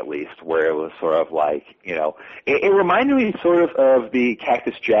me, at least, where it was sort of like, it reminded me sort of the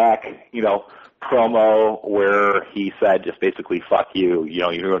Cactus Jack, promo where he said just basically, fuck you,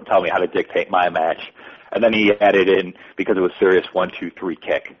 you're going to tell me how to dictate my match, and then he added in, because it was serious, 1, 2, 3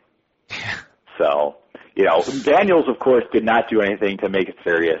 kick. So, Daniels, of course, did not do anything to make it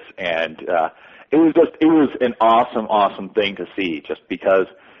serious, and it was an awesome thing to see, just because,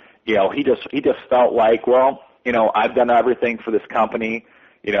 he just felt like, well, I've done everything for this company,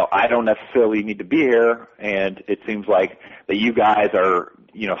 I don't necessarily need to be here, and it seems like that you guys are,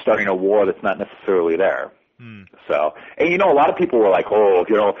 starting a war that's not necessarily there. So, and a lot of people were like, oh,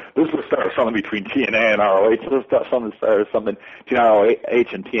 this is the start of something between TNA and ROH, this is the start of something between ROH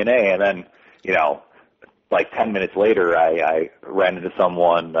and TNA, and then, like 10 minutes later, I ran into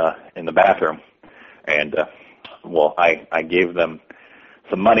someone in the bathroom, and I gave them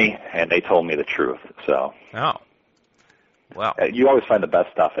some money, and they told me the truth. So, oh, wow, you always find the best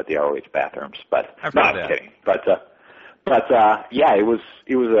stuff at the ROH bathrooms, but I'm kidding. But yeah, it was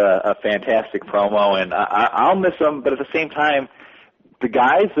a fantastic promo, and I'll miss them. But at the same time, the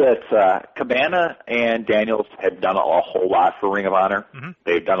guys that Cabana and Daniels have done a whole lot for Ring of Honor. Mm-hmm.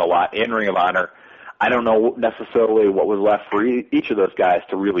 They've done a lot in Ring of Honor. I don't know necessarily what was left for each of those guys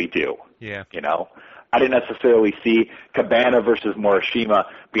to really do. Yeah. I didn't necessarily see Cabana versus Morishima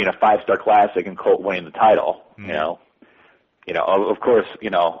being a 5-star classic and Colt winning the title. Mm-hmm. Of course,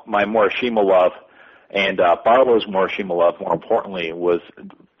 my Morishima love and Barlow's Morishima love, more importantly, was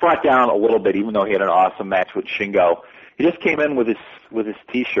brought down a little bit, even though he had an awesome match with Shingo. He just came in with his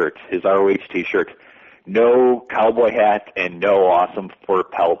T-shirt, his ROH T-shirt. No cowboy hat and no awesome fur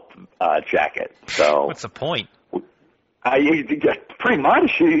pelt jacket. So what's the point? Pretty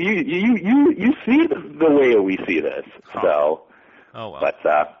much. You see the way we see this. So, well. But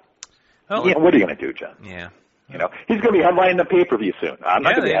what are you going to do, John? Yeah. He's going to be headlining the pay-per-view soon. I'm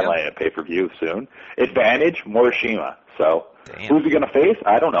not going to be headlining a pay-per-view soon. Advantage, Morishima. So, who's he going to face?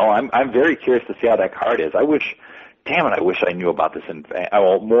 I don't know. I'm very curious to see how that card is. I wish I knew about this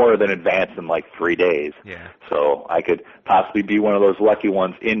more than advance in like 3 days. Yeah. So I could possibly be one of those lucky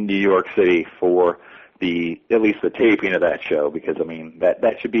ones in New York City for at least the taping of that show, because I mean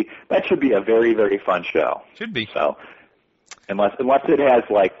that should be a very, very fun show. Should be. So unless it has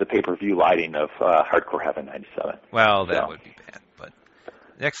like the pay-per-view lighting of Hardcore Heaven 97. Well, that would be bad. But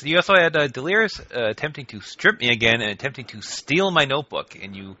next, you also had Delirious attempting to strip me again and attempting to steal my notebook.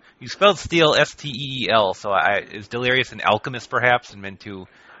 And you spelled steal S-T-E-E-L. So is Delirious an alchemist, perhaps, and meant to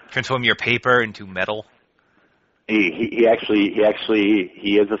transform your paper into metal? He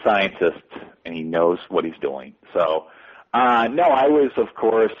is a scientist, and he knows what he's doing. So, no, I was, of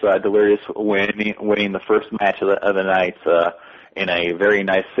course, Delirious winning the first match of the night in a very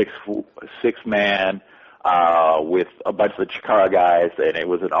nice six-man with a bunch of the Chikara guys, and it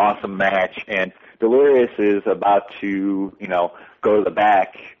was an awesome match. And Delirious is about to, go to the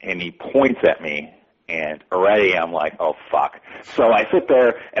back, and he points at me. And already I'm like, oh, fuck. So I sit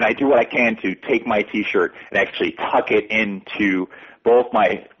there and I do what I can to take my T-shirt and actually tuck it into both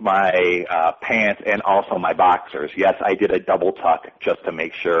my pants and also my boxers. Yes, I did a double tuck just to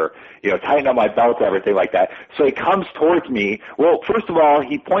make sure, tighten up my belt, everything like that. So he comes towards me. Well, first of all,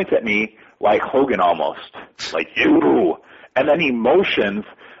 he points at me like Hogan almost, like, you. And then he motions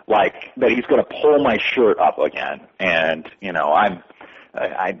like that he's going to pull my shirt up again. And,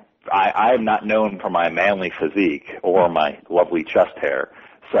 I am not known for my manly physique or my lovely chest hair.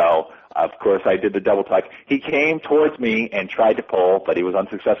 So, of course, I did the double tuck. He came towards me and tried to pull, but he was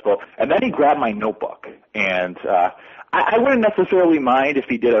unsuccessful. And then he grabbed my notebook. And I wouldn't necessarily mind if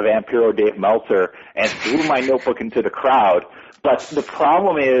he did a Vampiro Dave Meltzer and threw my notebook into the crowd. But the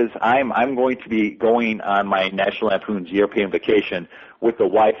problem is I'm going to be going on my National Lampoon's European vacation with the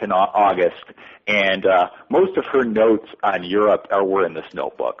wife in August, and most of her notes on Europe were in this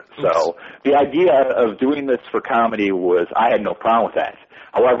notebook. So the idea of doing this for comedy was I had no problem with that.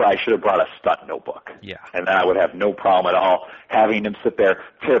 However, I should have brought a stunt notebook. Yeah. And then I would have no problem at all having him sit there,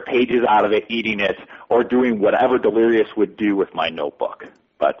 tear pages out of it, eating it, or doing whatever Delirious would do with my notebook.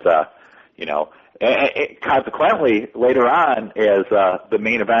 But, consequently, later on, as the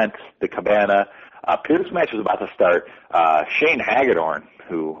main event, the Cabana Pierce match was about to start, Shane Hagedorn,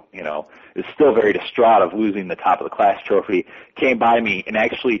 who, is still very distraught of losing the top of the class trophy, came by me and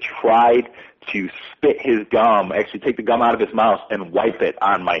actually tried to spit his gum, actually take the gum out of his mouth and wipe it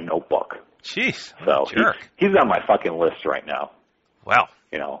on my notebook. Jeez. So jerk. He's on my fucking list right now. Wow.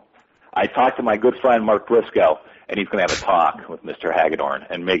 I talked to my good friend Mark Briscoe, and he's going to have a talk with Mr. Hagedorn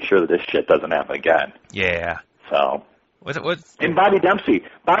and make sure that this shit doesn't happen again. Yeah. So. What's And Bobby Dempsey.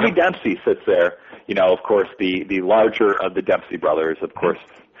 Bobby Dempsey sits there, of course, the larger of the Dempsey brothers, of course,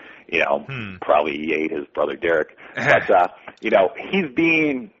 probably he ate his brother Derek. But, they're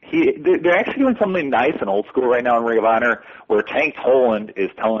actually doing something nice and old school right now in Ring of Honor where Tank Toland is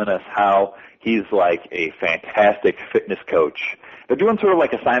telling us how he's like a fantastic fitness coach. They're doing sort of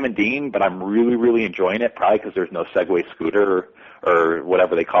like a Simon Dean, but I'm really, really enjoying it, probably because there's no Segway scooter or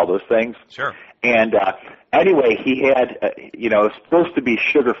whatever they call those things. Sure. And anyway, he had, it was supposed to be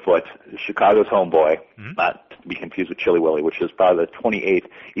Sugarfoot, Chicago's homeboy, not to be confused with Chili Willy, which is probably the 28th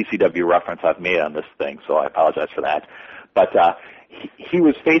ECW reference I've made on this thing, so I apologize for that. But he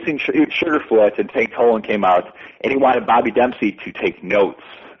was facing Sugarfoot, and Tank Toland came out, and he wanted Bobby Dempsey to take notes.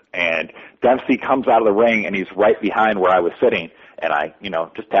 And Dempsey comes out of the ring, and he's right behind where I was sitting. And I,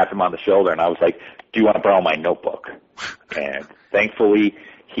 just tapped him on the shoulder, and I was like, do you want to borrow my notebook? And thankfully,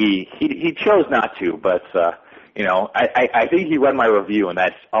 he chose not to, but, I think he read my review, and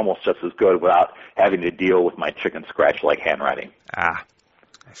that's almost just as good without having to deal with my chicken scratch-like handwriting. Ah,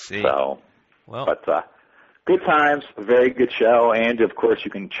 I see. So, well, but good times, very good show, and, of course,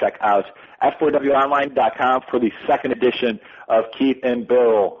 you can check out F4WOnline.com for the second edition of Keith and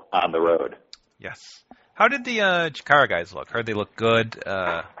Bill on the Road. Yes. How did the Chikara guys look? Heard they look good.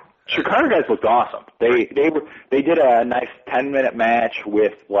 Chikara guys looked awesome. They did a nice 10-minute match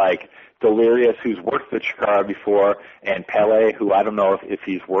with like Delirious, who's worked with Chikara before, and Pele, who I don't know if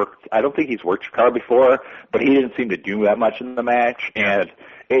he's worked. I don't think he's worked Chikara before, but he didn't seem to do that much in the match, and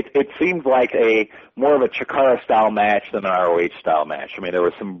it seemed like a more of a Chikara style match than an ROH style match. I mean, there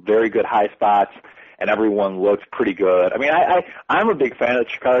were some very good high spots, and everyone looked pretty good. I mean, I'm a big fan of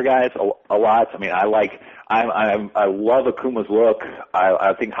the Chikara guys a lot. I mean, I love Akuma's look.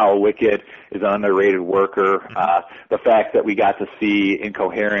 I think Hollow Wicked is an underrated worker. The fact that we got to see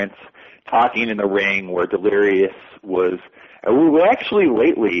Incoherence talking in the ring where Delirious was, we actually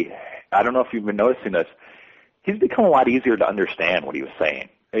lately, I don't know if you've been noticing this, he's become a lot easier to understand what he was saying.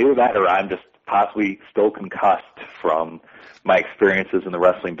 Either that or I'm just possibly still concussed from my experiences in the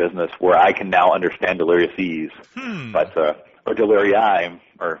wrestling business where I can now understand Delirious Ease. But, or Delirium,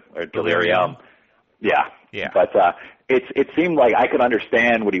 or Delirium. Yeah. But it seemed like I could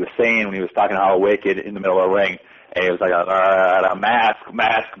understand what he was saying when he was talking to Hollow Wicked in the middle of the ring. And it was like a mask,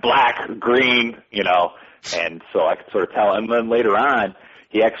 black, green, and so I could sort of tell. And then later on,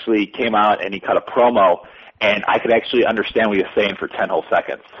 he actually came out and he cut a promo, and I could actually understand what he was saying for 10 whole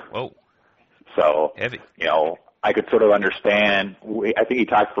seconds. Whoa. So, heavy. I could sort of understand. I think he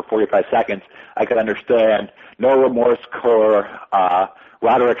talked for 45 seconds. I could understand No Remorse Core,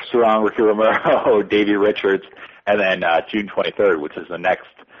 Roderick Strong, Ricky Romero, Davey Richards, and then June 23rd, which is the next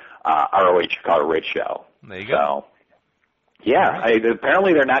ROH Chicago Ridge show. There you go. So, yeah,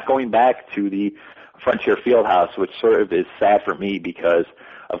 apparently they're not going back to the Frontier Fieldhouse, which sort of is sad for me because,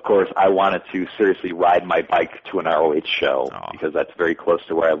 of course, I wanted to seriously ride my bike to an ROH show because that's very close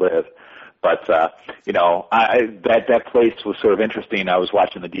to where I live. But, that place was sort of interesting. I was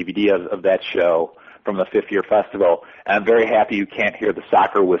watching the DVD of that show from the 5th year festival, and I'm very happy you can't hear the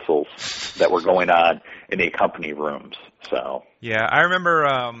soccer whistles that were going on in the accompany rooms. So yeah, I remember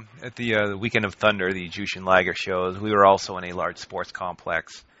at the Weekend of Thunder, the Jushin Liger shows, we were also in a large sports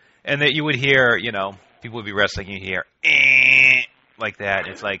complex, and that you would hear, people would be wrestling, you hear like that.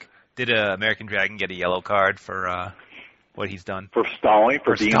 It's like, did American Dragon get a yellow card for what he's done? For stalling,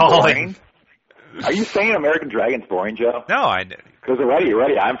 for being stalling. boring? Are you saying American Dragon's boring, Joe? No, I didn't. Because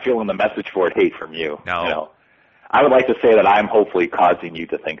already, I'm feeling the message for it hate from you. No. You know, I would like to say that I'm hopefully causing you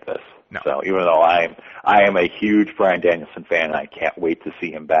to think this. No. So even though I am a huge Bryan Danielson fan, and I can't wait to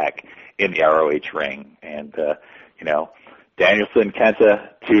see him back in the ROH ring. And you know, Danielson Kenta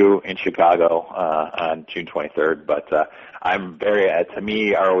 2 in Chicago on June 23rd. But I'm very to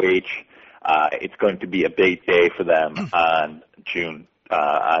me ROH. It's going to be a big day for them on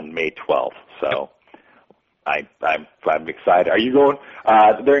May 12th. So. I'm excited. Are you going?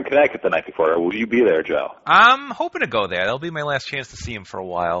 They're in Connecticut the night before. Will you be there, Joe? I'm hoping to go there. That'll be my last chance to see him for a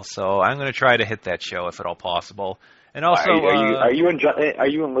while, so I'm going to try to hit that show if at all possible. And also, are you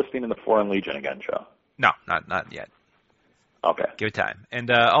enlisting in the Foreign Legion again, Joe? No, not yet. Okay. Give it time.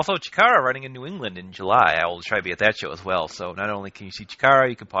 And also, Chikara running in New England in July. I will try to be at that show as well. So not only can you see Chikara,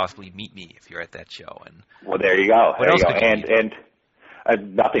 you could possibly meet me if you're at that show. And well, there you go. What else could you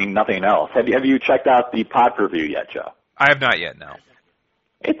and nothing else. Have you checked out the pod review yet, Joe? I have not yet. No.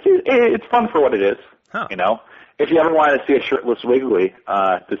 It's fun for what it is. Huh. You know, if you ever wanted to see a shirtless Wiggly,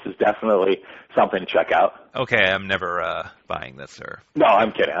 this is definitely something to check out. Okay, I'm never buying this, sir. No,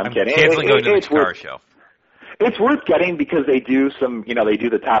 I'm kidding. I'm kidding. Canceling going to the Chikara show. It's worth getting because they do they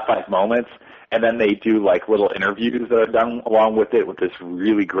do the top 5 moments, and then they do like little interviews that are done along with it with this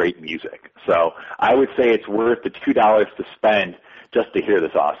really great music. So I would say it's worth the $2 to spend just to hear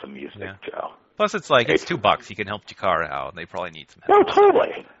this awesome music, Joe. Plus, it's $2. You can help Chikara out, and they probably need some help. No,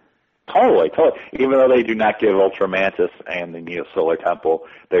 totally. Even though they do not give Ultra Mantis and the Neo Solar Temple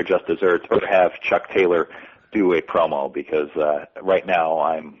their just desserts, or have Chuck Taylor do a promo because right now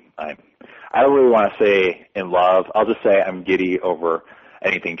I don't really want to say in love. I'll just say I'm giddy over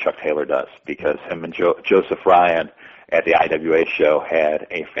anything Chuck Taylor does because him and Joseph Ryan at the IWA show had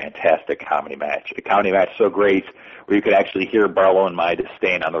a fantastic comedy match. A comedy match so great where you could actually hear Barlow and Midas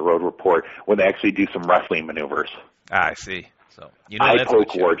staying on the road report when they actually do some wrestling maneuvers. I see. So I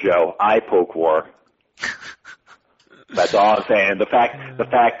poke war, Joe. I poke war. That's all I'm saying. The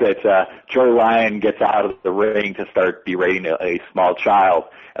fact that Joey Ryan gets out of the ring to start berating a small child,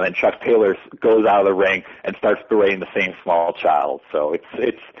 and then Chuck Taylor goes out of the ring and starts berating the same small child. So it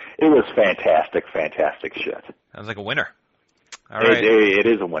was fantastic shit. Sounds like a winner. All right. It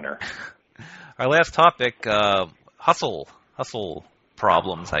is a winner. Our last topic, hustle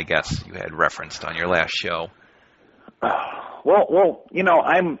problems, I guess you had referenced on your last show. Well, you know,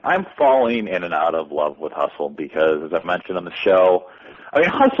 I'm falling in and out of love with Hustle because, as I mentioned on the show, I mean,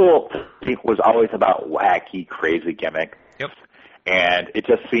 Hustle was always about wacky, crazy gimmicks. Yep. And it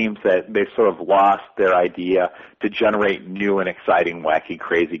just seems that they've sort of lost their idea to generate new and exciting, wacky,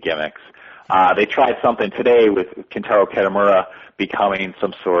 crazy gimmicks. They tried something today with Kentaro Kitamura becoming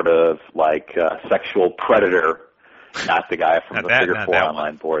some sort of like sexual predator. Not the guy from the Figure 4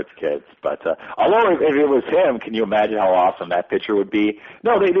 online boards kids, but although if it was him, can you imagine how awesome that picture would be?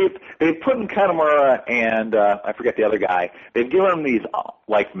 No, they've put in Kitamura and I forget the other guy. They've given them these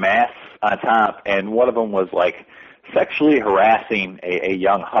like masks on top, and one of them was like sexually harassing a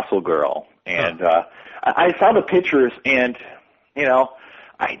young Hustle girl. And I saw the pictures, and you know,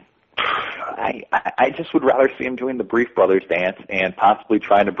 I just would rather see him doing the Brief Brothers dance and possibly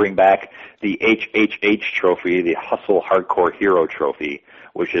trying to bring back the HHH trophy, the Hustle Hardcore Hero trophy,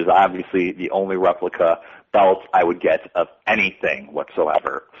 which is obviously the only replica belt I would get of anything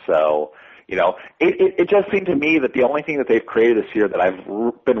whatsoever. So, you know, it just seemed to me that the only thing that they've created this year that I've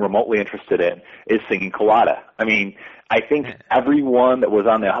been remotely interested in is singing Colada. I mean, I think everyone that was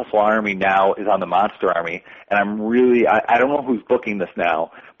on the Hustle Army now is on the Monster Army, and I don't know who's booking this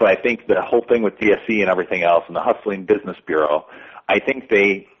now, but I think the whole thing with DSE and everything else and the Hustling Business Bureau, I think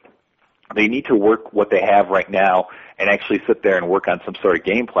they need to work what they have right now and actually sit there and work on some sort of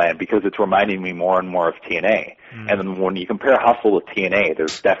game plan because it's reminding me more and more of TNA. And then when you compare Hustle to TNA,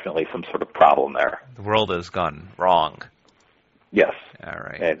 there's definitely some sort of problem there. The world has gone wrong. Yes. All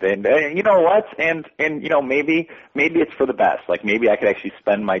right. And you know what? And you know, maybe it's for the best. Like maybe I could actually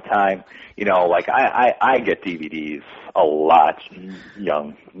spend my time, you know, like I get DVDs a lot,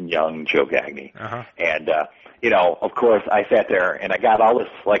 young Joe Gagne. Uh-huh. And you know, of course I sat there and I got all this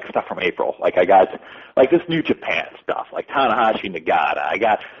like stuff from April. Like I got like this New Japan stuff, like Tanahashi Nagata. I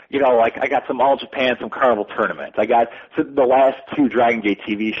got, you know, like I got some All Japan, some Carnival tournaments. I got the last 2 Dragon Gate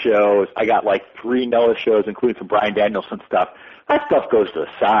TV shows. I got like 3 Noah shows, including some Bryan Danielson stuff. That stuff goes to the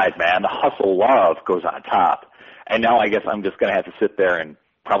side, man. The Hustle love goes on top. And now I guess I'm just going to have to sit there and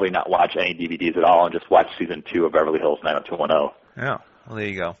probably not watch any DVDs at all and just watch season 2 of Beverly Hills 90210. Yeah, well, there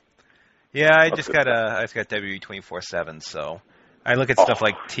you go. Yeah, I just got WWE 24/7, so I look at stuff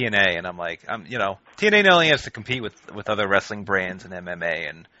like TNA, and I'm like, you know, TNA not only has to compete with other wrestling brands and MMA,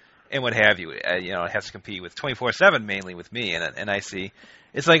 and and what have you. It has to compete with 24/7 mainly with me, and I see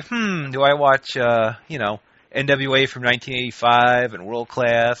it's like, do I watch NWA from 1985 and World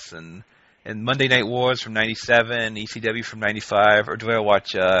Class and Monday Night Wars from 97, ECW from 95, or do I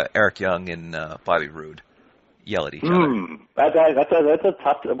watch Eric Young and Bobby Roode yell at each other? That's a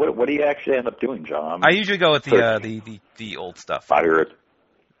tough. What do you actually end up doing, John? I usually go with the old stuff. Bobby Roode.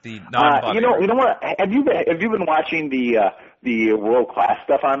 The non-Bobby Roode. You know what? Have you been watching the World Class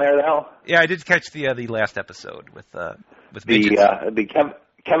stuff on there though? Yeah, I did catch the last episode with midgets.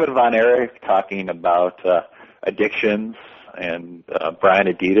 Kevin Von Erich talking about addictions and Brian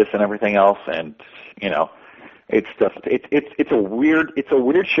Adidas and everything else, and it's just it's a weird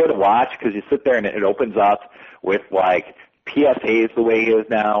show to watch because you sit there and it opens up with like P.S. Hayes the way he is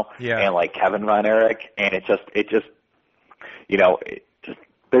now, and like Kevin Von Erich, and it just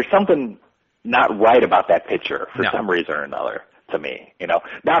there's something not right about that picture for some reason or another to me.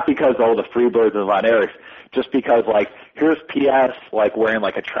 Not because the Freebirds and Von Erichs, just because like here's P.S. like wearing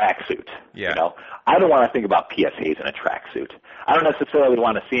like a tracksuit. Yeah. I don't want to think about P.S. Hayes in a tracksuit. I don't necessarily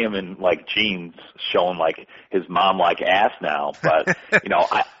want to see him in like jeans showing like his mom like ass now, but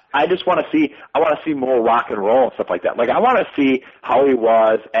I just want to see more rock and roll and stuff like that. Like I want to see how he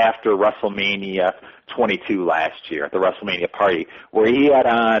was after WrestleMania 22 last year at the WrestleMania party, where he had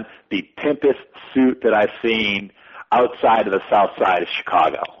on the pimpest suit that I've seen outside of the south side of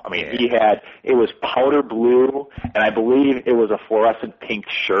Chicago. I mean, it was powder blue, and I believe it was a fluorescent pink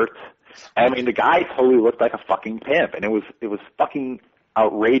shirt. I mean, the guy totally looked like a fucking pimp, and it was fucking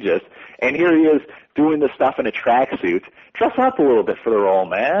outrageous. And here he is doing the stuff in a tracksuit. Dress up a little bit for the role,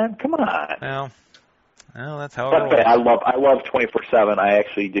 man. Come on. Well, that's how it rolls. I love 24/7. I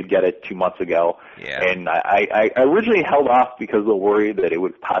actually did get it 2 months ago, and I originally held off because of the worry that it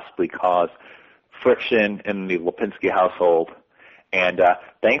would possibly cause friction in the Lipinski household. And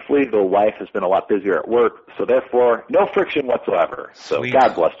thankfully, the wife has been a lot busier at work, so therefore, no friction whatsoever. So Sweet.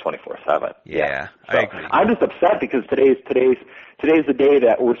 God bless 24/7. Yeah, so I agree. I'm just upset because today's the day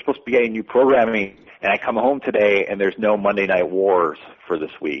that we're supposed to be getting new programming, and I come home today and there's no Monday Night Wars for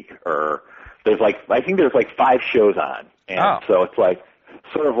this week, or I think there's 5 shows on, and so it's like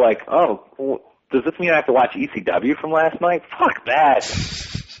sort of like, well, does this mean I have to watch ECW from last night? Fuck that.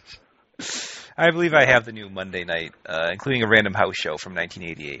 I believe I have the new Monday night, including a Random House show from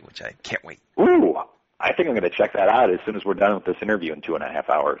 1988, which I can't wait. Ooh, I think I'm going to check that out as soon as we're done with this interview in 2.5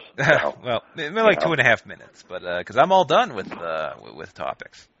 hours. So, well, maybe like 2.5 minutes, but because I'm all done with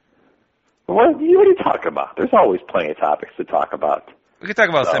topics. What are you talking about? There's always plenty of topics to talk about. We could talk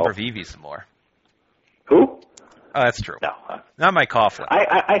about Semper Vivi some more. Who? Oh, that's true. No. Not Mike Coughlin.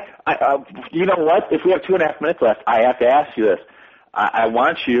 You know what? If we have 2.5 minutes left, I have to ask you this. I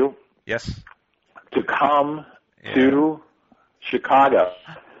want you to come to Chicago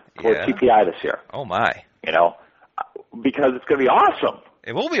for TPI this year. Oh, my. Because it's going to be awesome.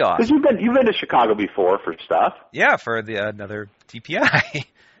 It will be awesome. Because you've been to Chicago before for stuff. Yeah, for another TPI.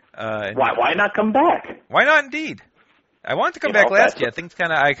 Why not come back? Why not, indeed? I wanted to come back last year.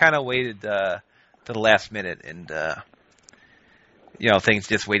 I kind of waited to the last minute, and things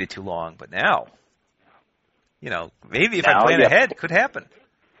just waited too long. But now, maybe if I plan ahead, it could happen.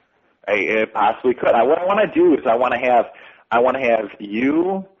 It possibly could. What I want to do is I want to have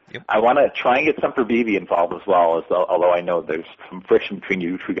you. Yep. I want to try and get Semper Vivi involved as well, although I know there's some friction between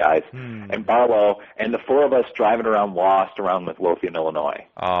you two guys, and Barlow, and the 4 of us driving around lost around Midlothian, Illinois.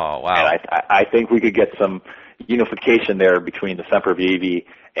 Oh, wow. And I think we could get some unification there between the Semper Vivi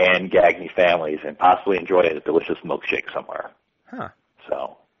and Gagne families and possibly enjoy a delicious milkshake somewhere. Huh.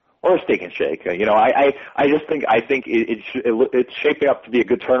 So, or a steak and shake. I just think it's shaping up to be a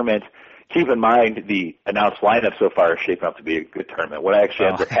good tournament. Keep in mind the announced lineup so far is shaping up to be a good tournament. What actually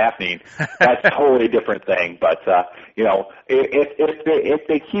ends up happening, that's a totally different thing. But if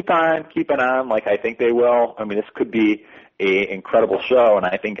they keep on like I think they will, I mean this could be an incredible show, and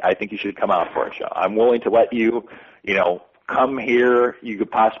I think you should come out for a show. I'm willing to let you come here. You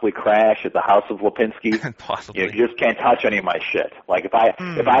could possibly crash at the House of Lipinski. Possibly. You just can't touch any of my shit. Like if I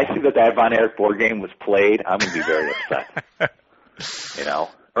see that Von Erich board game was played, I'm gonna be very upset.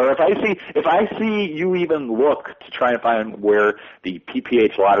 Or if I see you even look to try and find where the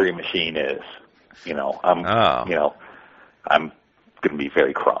PPH lottery machine is, I'm going to be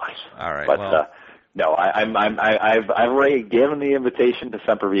very cross. All right. But no, I've already given the invitation to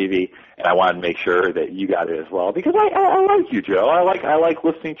Semper Vivi, and I wanted to make sure that you got it as well because I like you, Joe. I like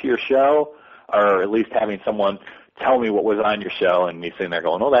listening to your show, or at least having someone tell me what was on your show, and me sitting there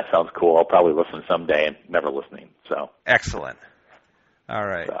going, "Oh, that sounds cool. I'll probably listen someday," and never listening. So excellent. All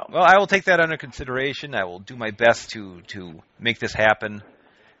right. So. Well, I will take that under consideration. I will do my best to make this happen.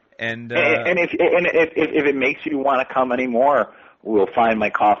 And if it makes you want to come anymore, we'll find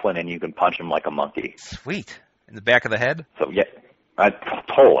Mike Coughlin and you can punch him like a monkey. Sweet. In the back of the head? So yeah,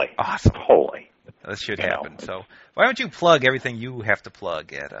 totally. Awesome. Totally. That should happen. So why don't you plug everything you have to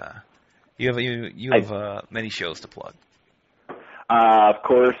plug at? You have many shows to plug. Of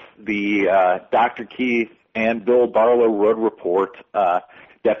course, the Dr. Keith and Bill Barlow Road Report.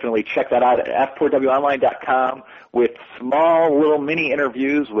 Definitely check that out at f4wonline.com with small little mini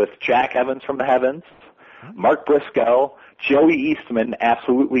interviews with Jack Evans from the Heavens, Mark Briscoe, Joey Eastman,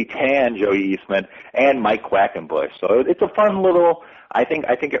 absolutely tan Joey Eastman, and Mike Quackenbush. So it's a fun little, I think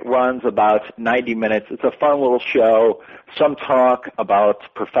it runs about 90 minutes. It's a fun little show, some talk about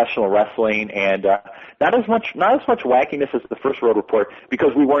professional wrestling, and not as much wackiness as the first Road Report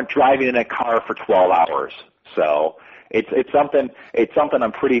because we weren't driving in a car for 12 hours. So it's something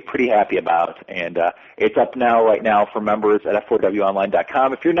I'm pretty happy about, and it's up right now for members at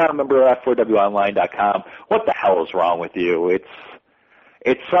f4wonline.com. If you're not a member of f4wonline.com, what the hell is wrong with you?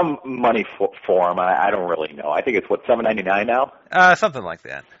 It's some money form. I don't really know. I think it's $7.99 now. Something like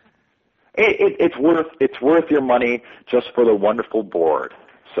that. It's worth your money just for the wonderful board.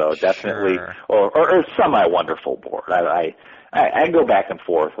 So definitely, Sure. or semi-wonderful board. I go back and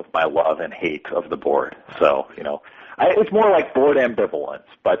forth with my love and hate of the board. So it's more like board ambivalence.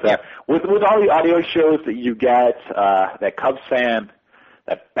 But with all the audio shows that you get, that Cubs fan,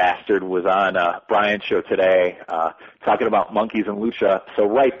 that bastard was on Brian's show today, talking about monkeys and lucha. So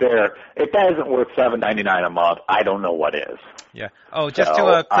right there, if that isn't worth $7.99 a month, I don't know what is. Yeah. Oh, just to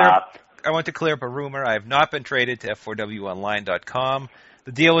clear, I want to clear up a rumor. I have not been traded to f4wonline.com.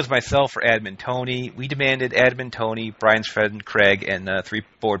 The deal was myself for Admin Tony. We demanded Admin Tony, Brian's friend Craig, and 3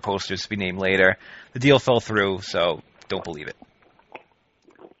 board posters to be named later. The deal fell through, so don't believe it.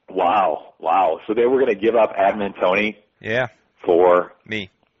 Wow. So they were going to give up Admin Tony? Yeah. For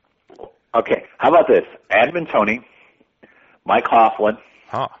me. Okay, how about this? Admin Tony, Mike Coughlin,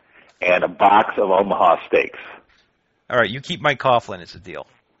 and a box of Omaha steaks. All right, you keep Mike Coughlin as a deal.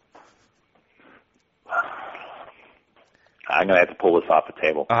 I'm going to have to pull this off the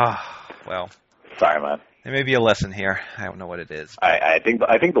table. Well. Sorry, man. There may be a lesson here. I don't know what it is. I think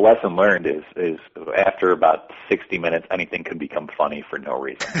the lesson learned is after about 60 minutes, anything can become funny for no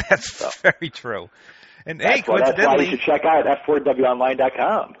reason. That's very true. And that's why you should check out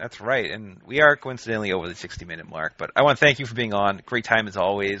f4wonline.com. That's right, and we are coincidentally over the 60-minute mark. But I want to thank you for being on. Great time as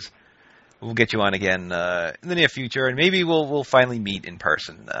always. We'll get you on again in the near future, and maybe we'll finally meet in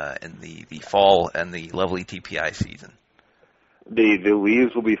person in the fall and the lovely TPI season. The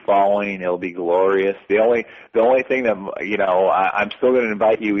leaves will be falling. It'll be glorious. The only thing that I'm still going to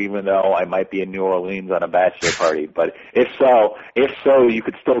invite you, even though I might be in New Orleans on a bachelor party. But if so, you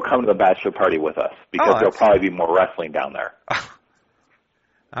could still come to the bachelor party with us because there'll probably be more wrestling down there.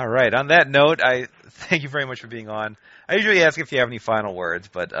 All right. On that note, I thank you very much for being on. I usually ask if you have any final words,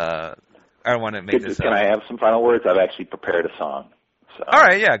 but I don't want to make this up. Can I have some final words? I've actually prepared a song. So. All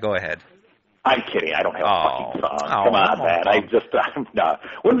right. Yeah. Go ahead. I'm kidding. I don't have a fucking song. Come on, man. I'm not.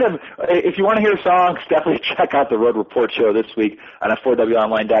 If you want to hear songs, definitely check out the Road Report show this week on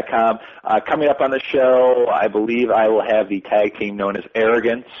f4wonline.com. Coming up on the show, I believe I will have the tag team known as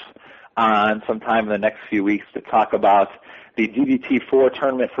Arrogance on sometime in the next few weeks to talk about the DDT4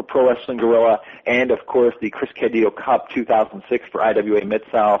 tournament for Pro Wrestling Guerrilla and, of course, the Chris Cadillo Cup 2006 for IWA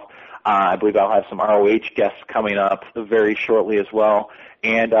Mid-South. I believe I'll have some ROH guests coming up very shortly as well,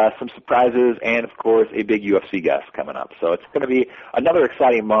 and some surprises, and, of course, a big UFC guest coming up. So it's going to be another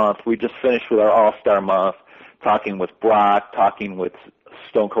exciting month. We just finished with our All-Star month, talking with Brock, talking with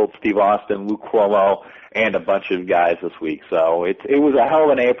Stone Cold Steve Austin, Luke Cuomo, and a bunch of guys this week. So it was a hell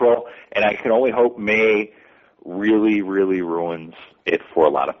of an April, and I can only hope May really, really ruins it for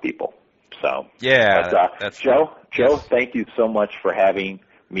a lot of people. So yeah, that's Joe, thank you so much for having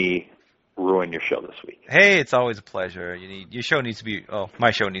me ruin your show this week. Hey, it's always a pleasure. Your show needs to be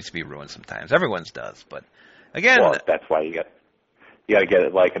my show needs to be ruined sometimes. Everyone's does, but again, that's why you got to get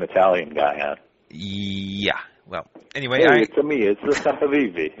it like an Italian guy, huh? Yeah. Well, anyway, to me, it's the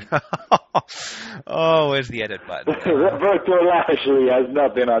Sempervive. Oh, where's the edit button? Roberto Lashley has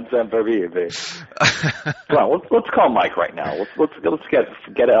nothing on Sempervive. Come on, let's call Mike right now. Let's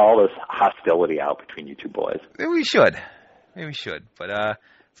get all this hostility out between you two boys. Maybe we should, but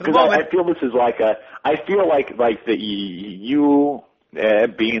for the because moment, I feel this is I feel like you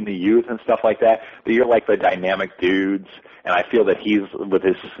being the youth and stuff like that you're like the dynamic dudes, and I feel that he's, with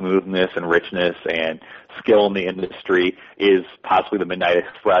his smoothness and richness and skill in the industry, is possibly the Midnight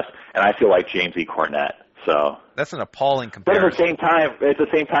Express, and I feel like James E. Cornette. So that's an appalling comparison. But at the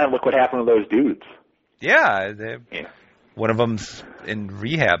same time, look what happened to those dudes. Yeah, One of them's in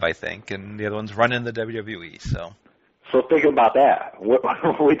rehab, I think, and the other one's running the WWE. So think about that.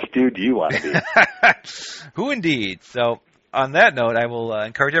 Which dude do you want to be? Who indeed? So on that note, I will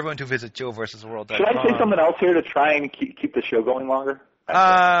encourage everyone to visit JoeVersusTheWorld.com. Should I say something else here to try and keep the show going longer? No,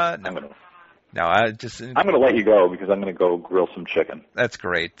 I'm going to let you go because I'm going to go grill some chicken. That's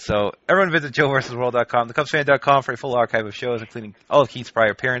great. So everyone visit JoeVersusTheWorld.com, thecubsfan.com for a full archive of shows, including all of Keith's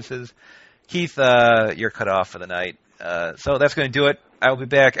prior appearances. Keith, you're cut off for the night. So that's going to do it. I will be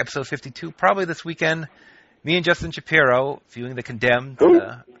back, episode 52, probably this weekend. Me and Justin Shapiro viewing The Condemned. Who?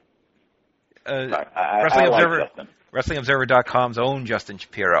 Wrestling Observer, like Justin. WrestlingObserver.com's own Justin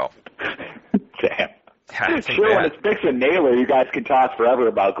Shapiro. Damn. Sure, when it's Bix and Naylor, you guys can talk forever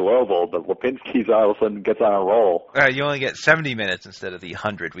about Global, but Lipinski's all of a sudden gets on a roll. You only get 70 minutes instead of the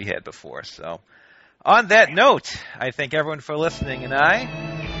 100 we had before. So on that note, I thank everyone for listening, and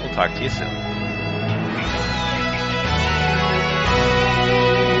I will talk to you soon.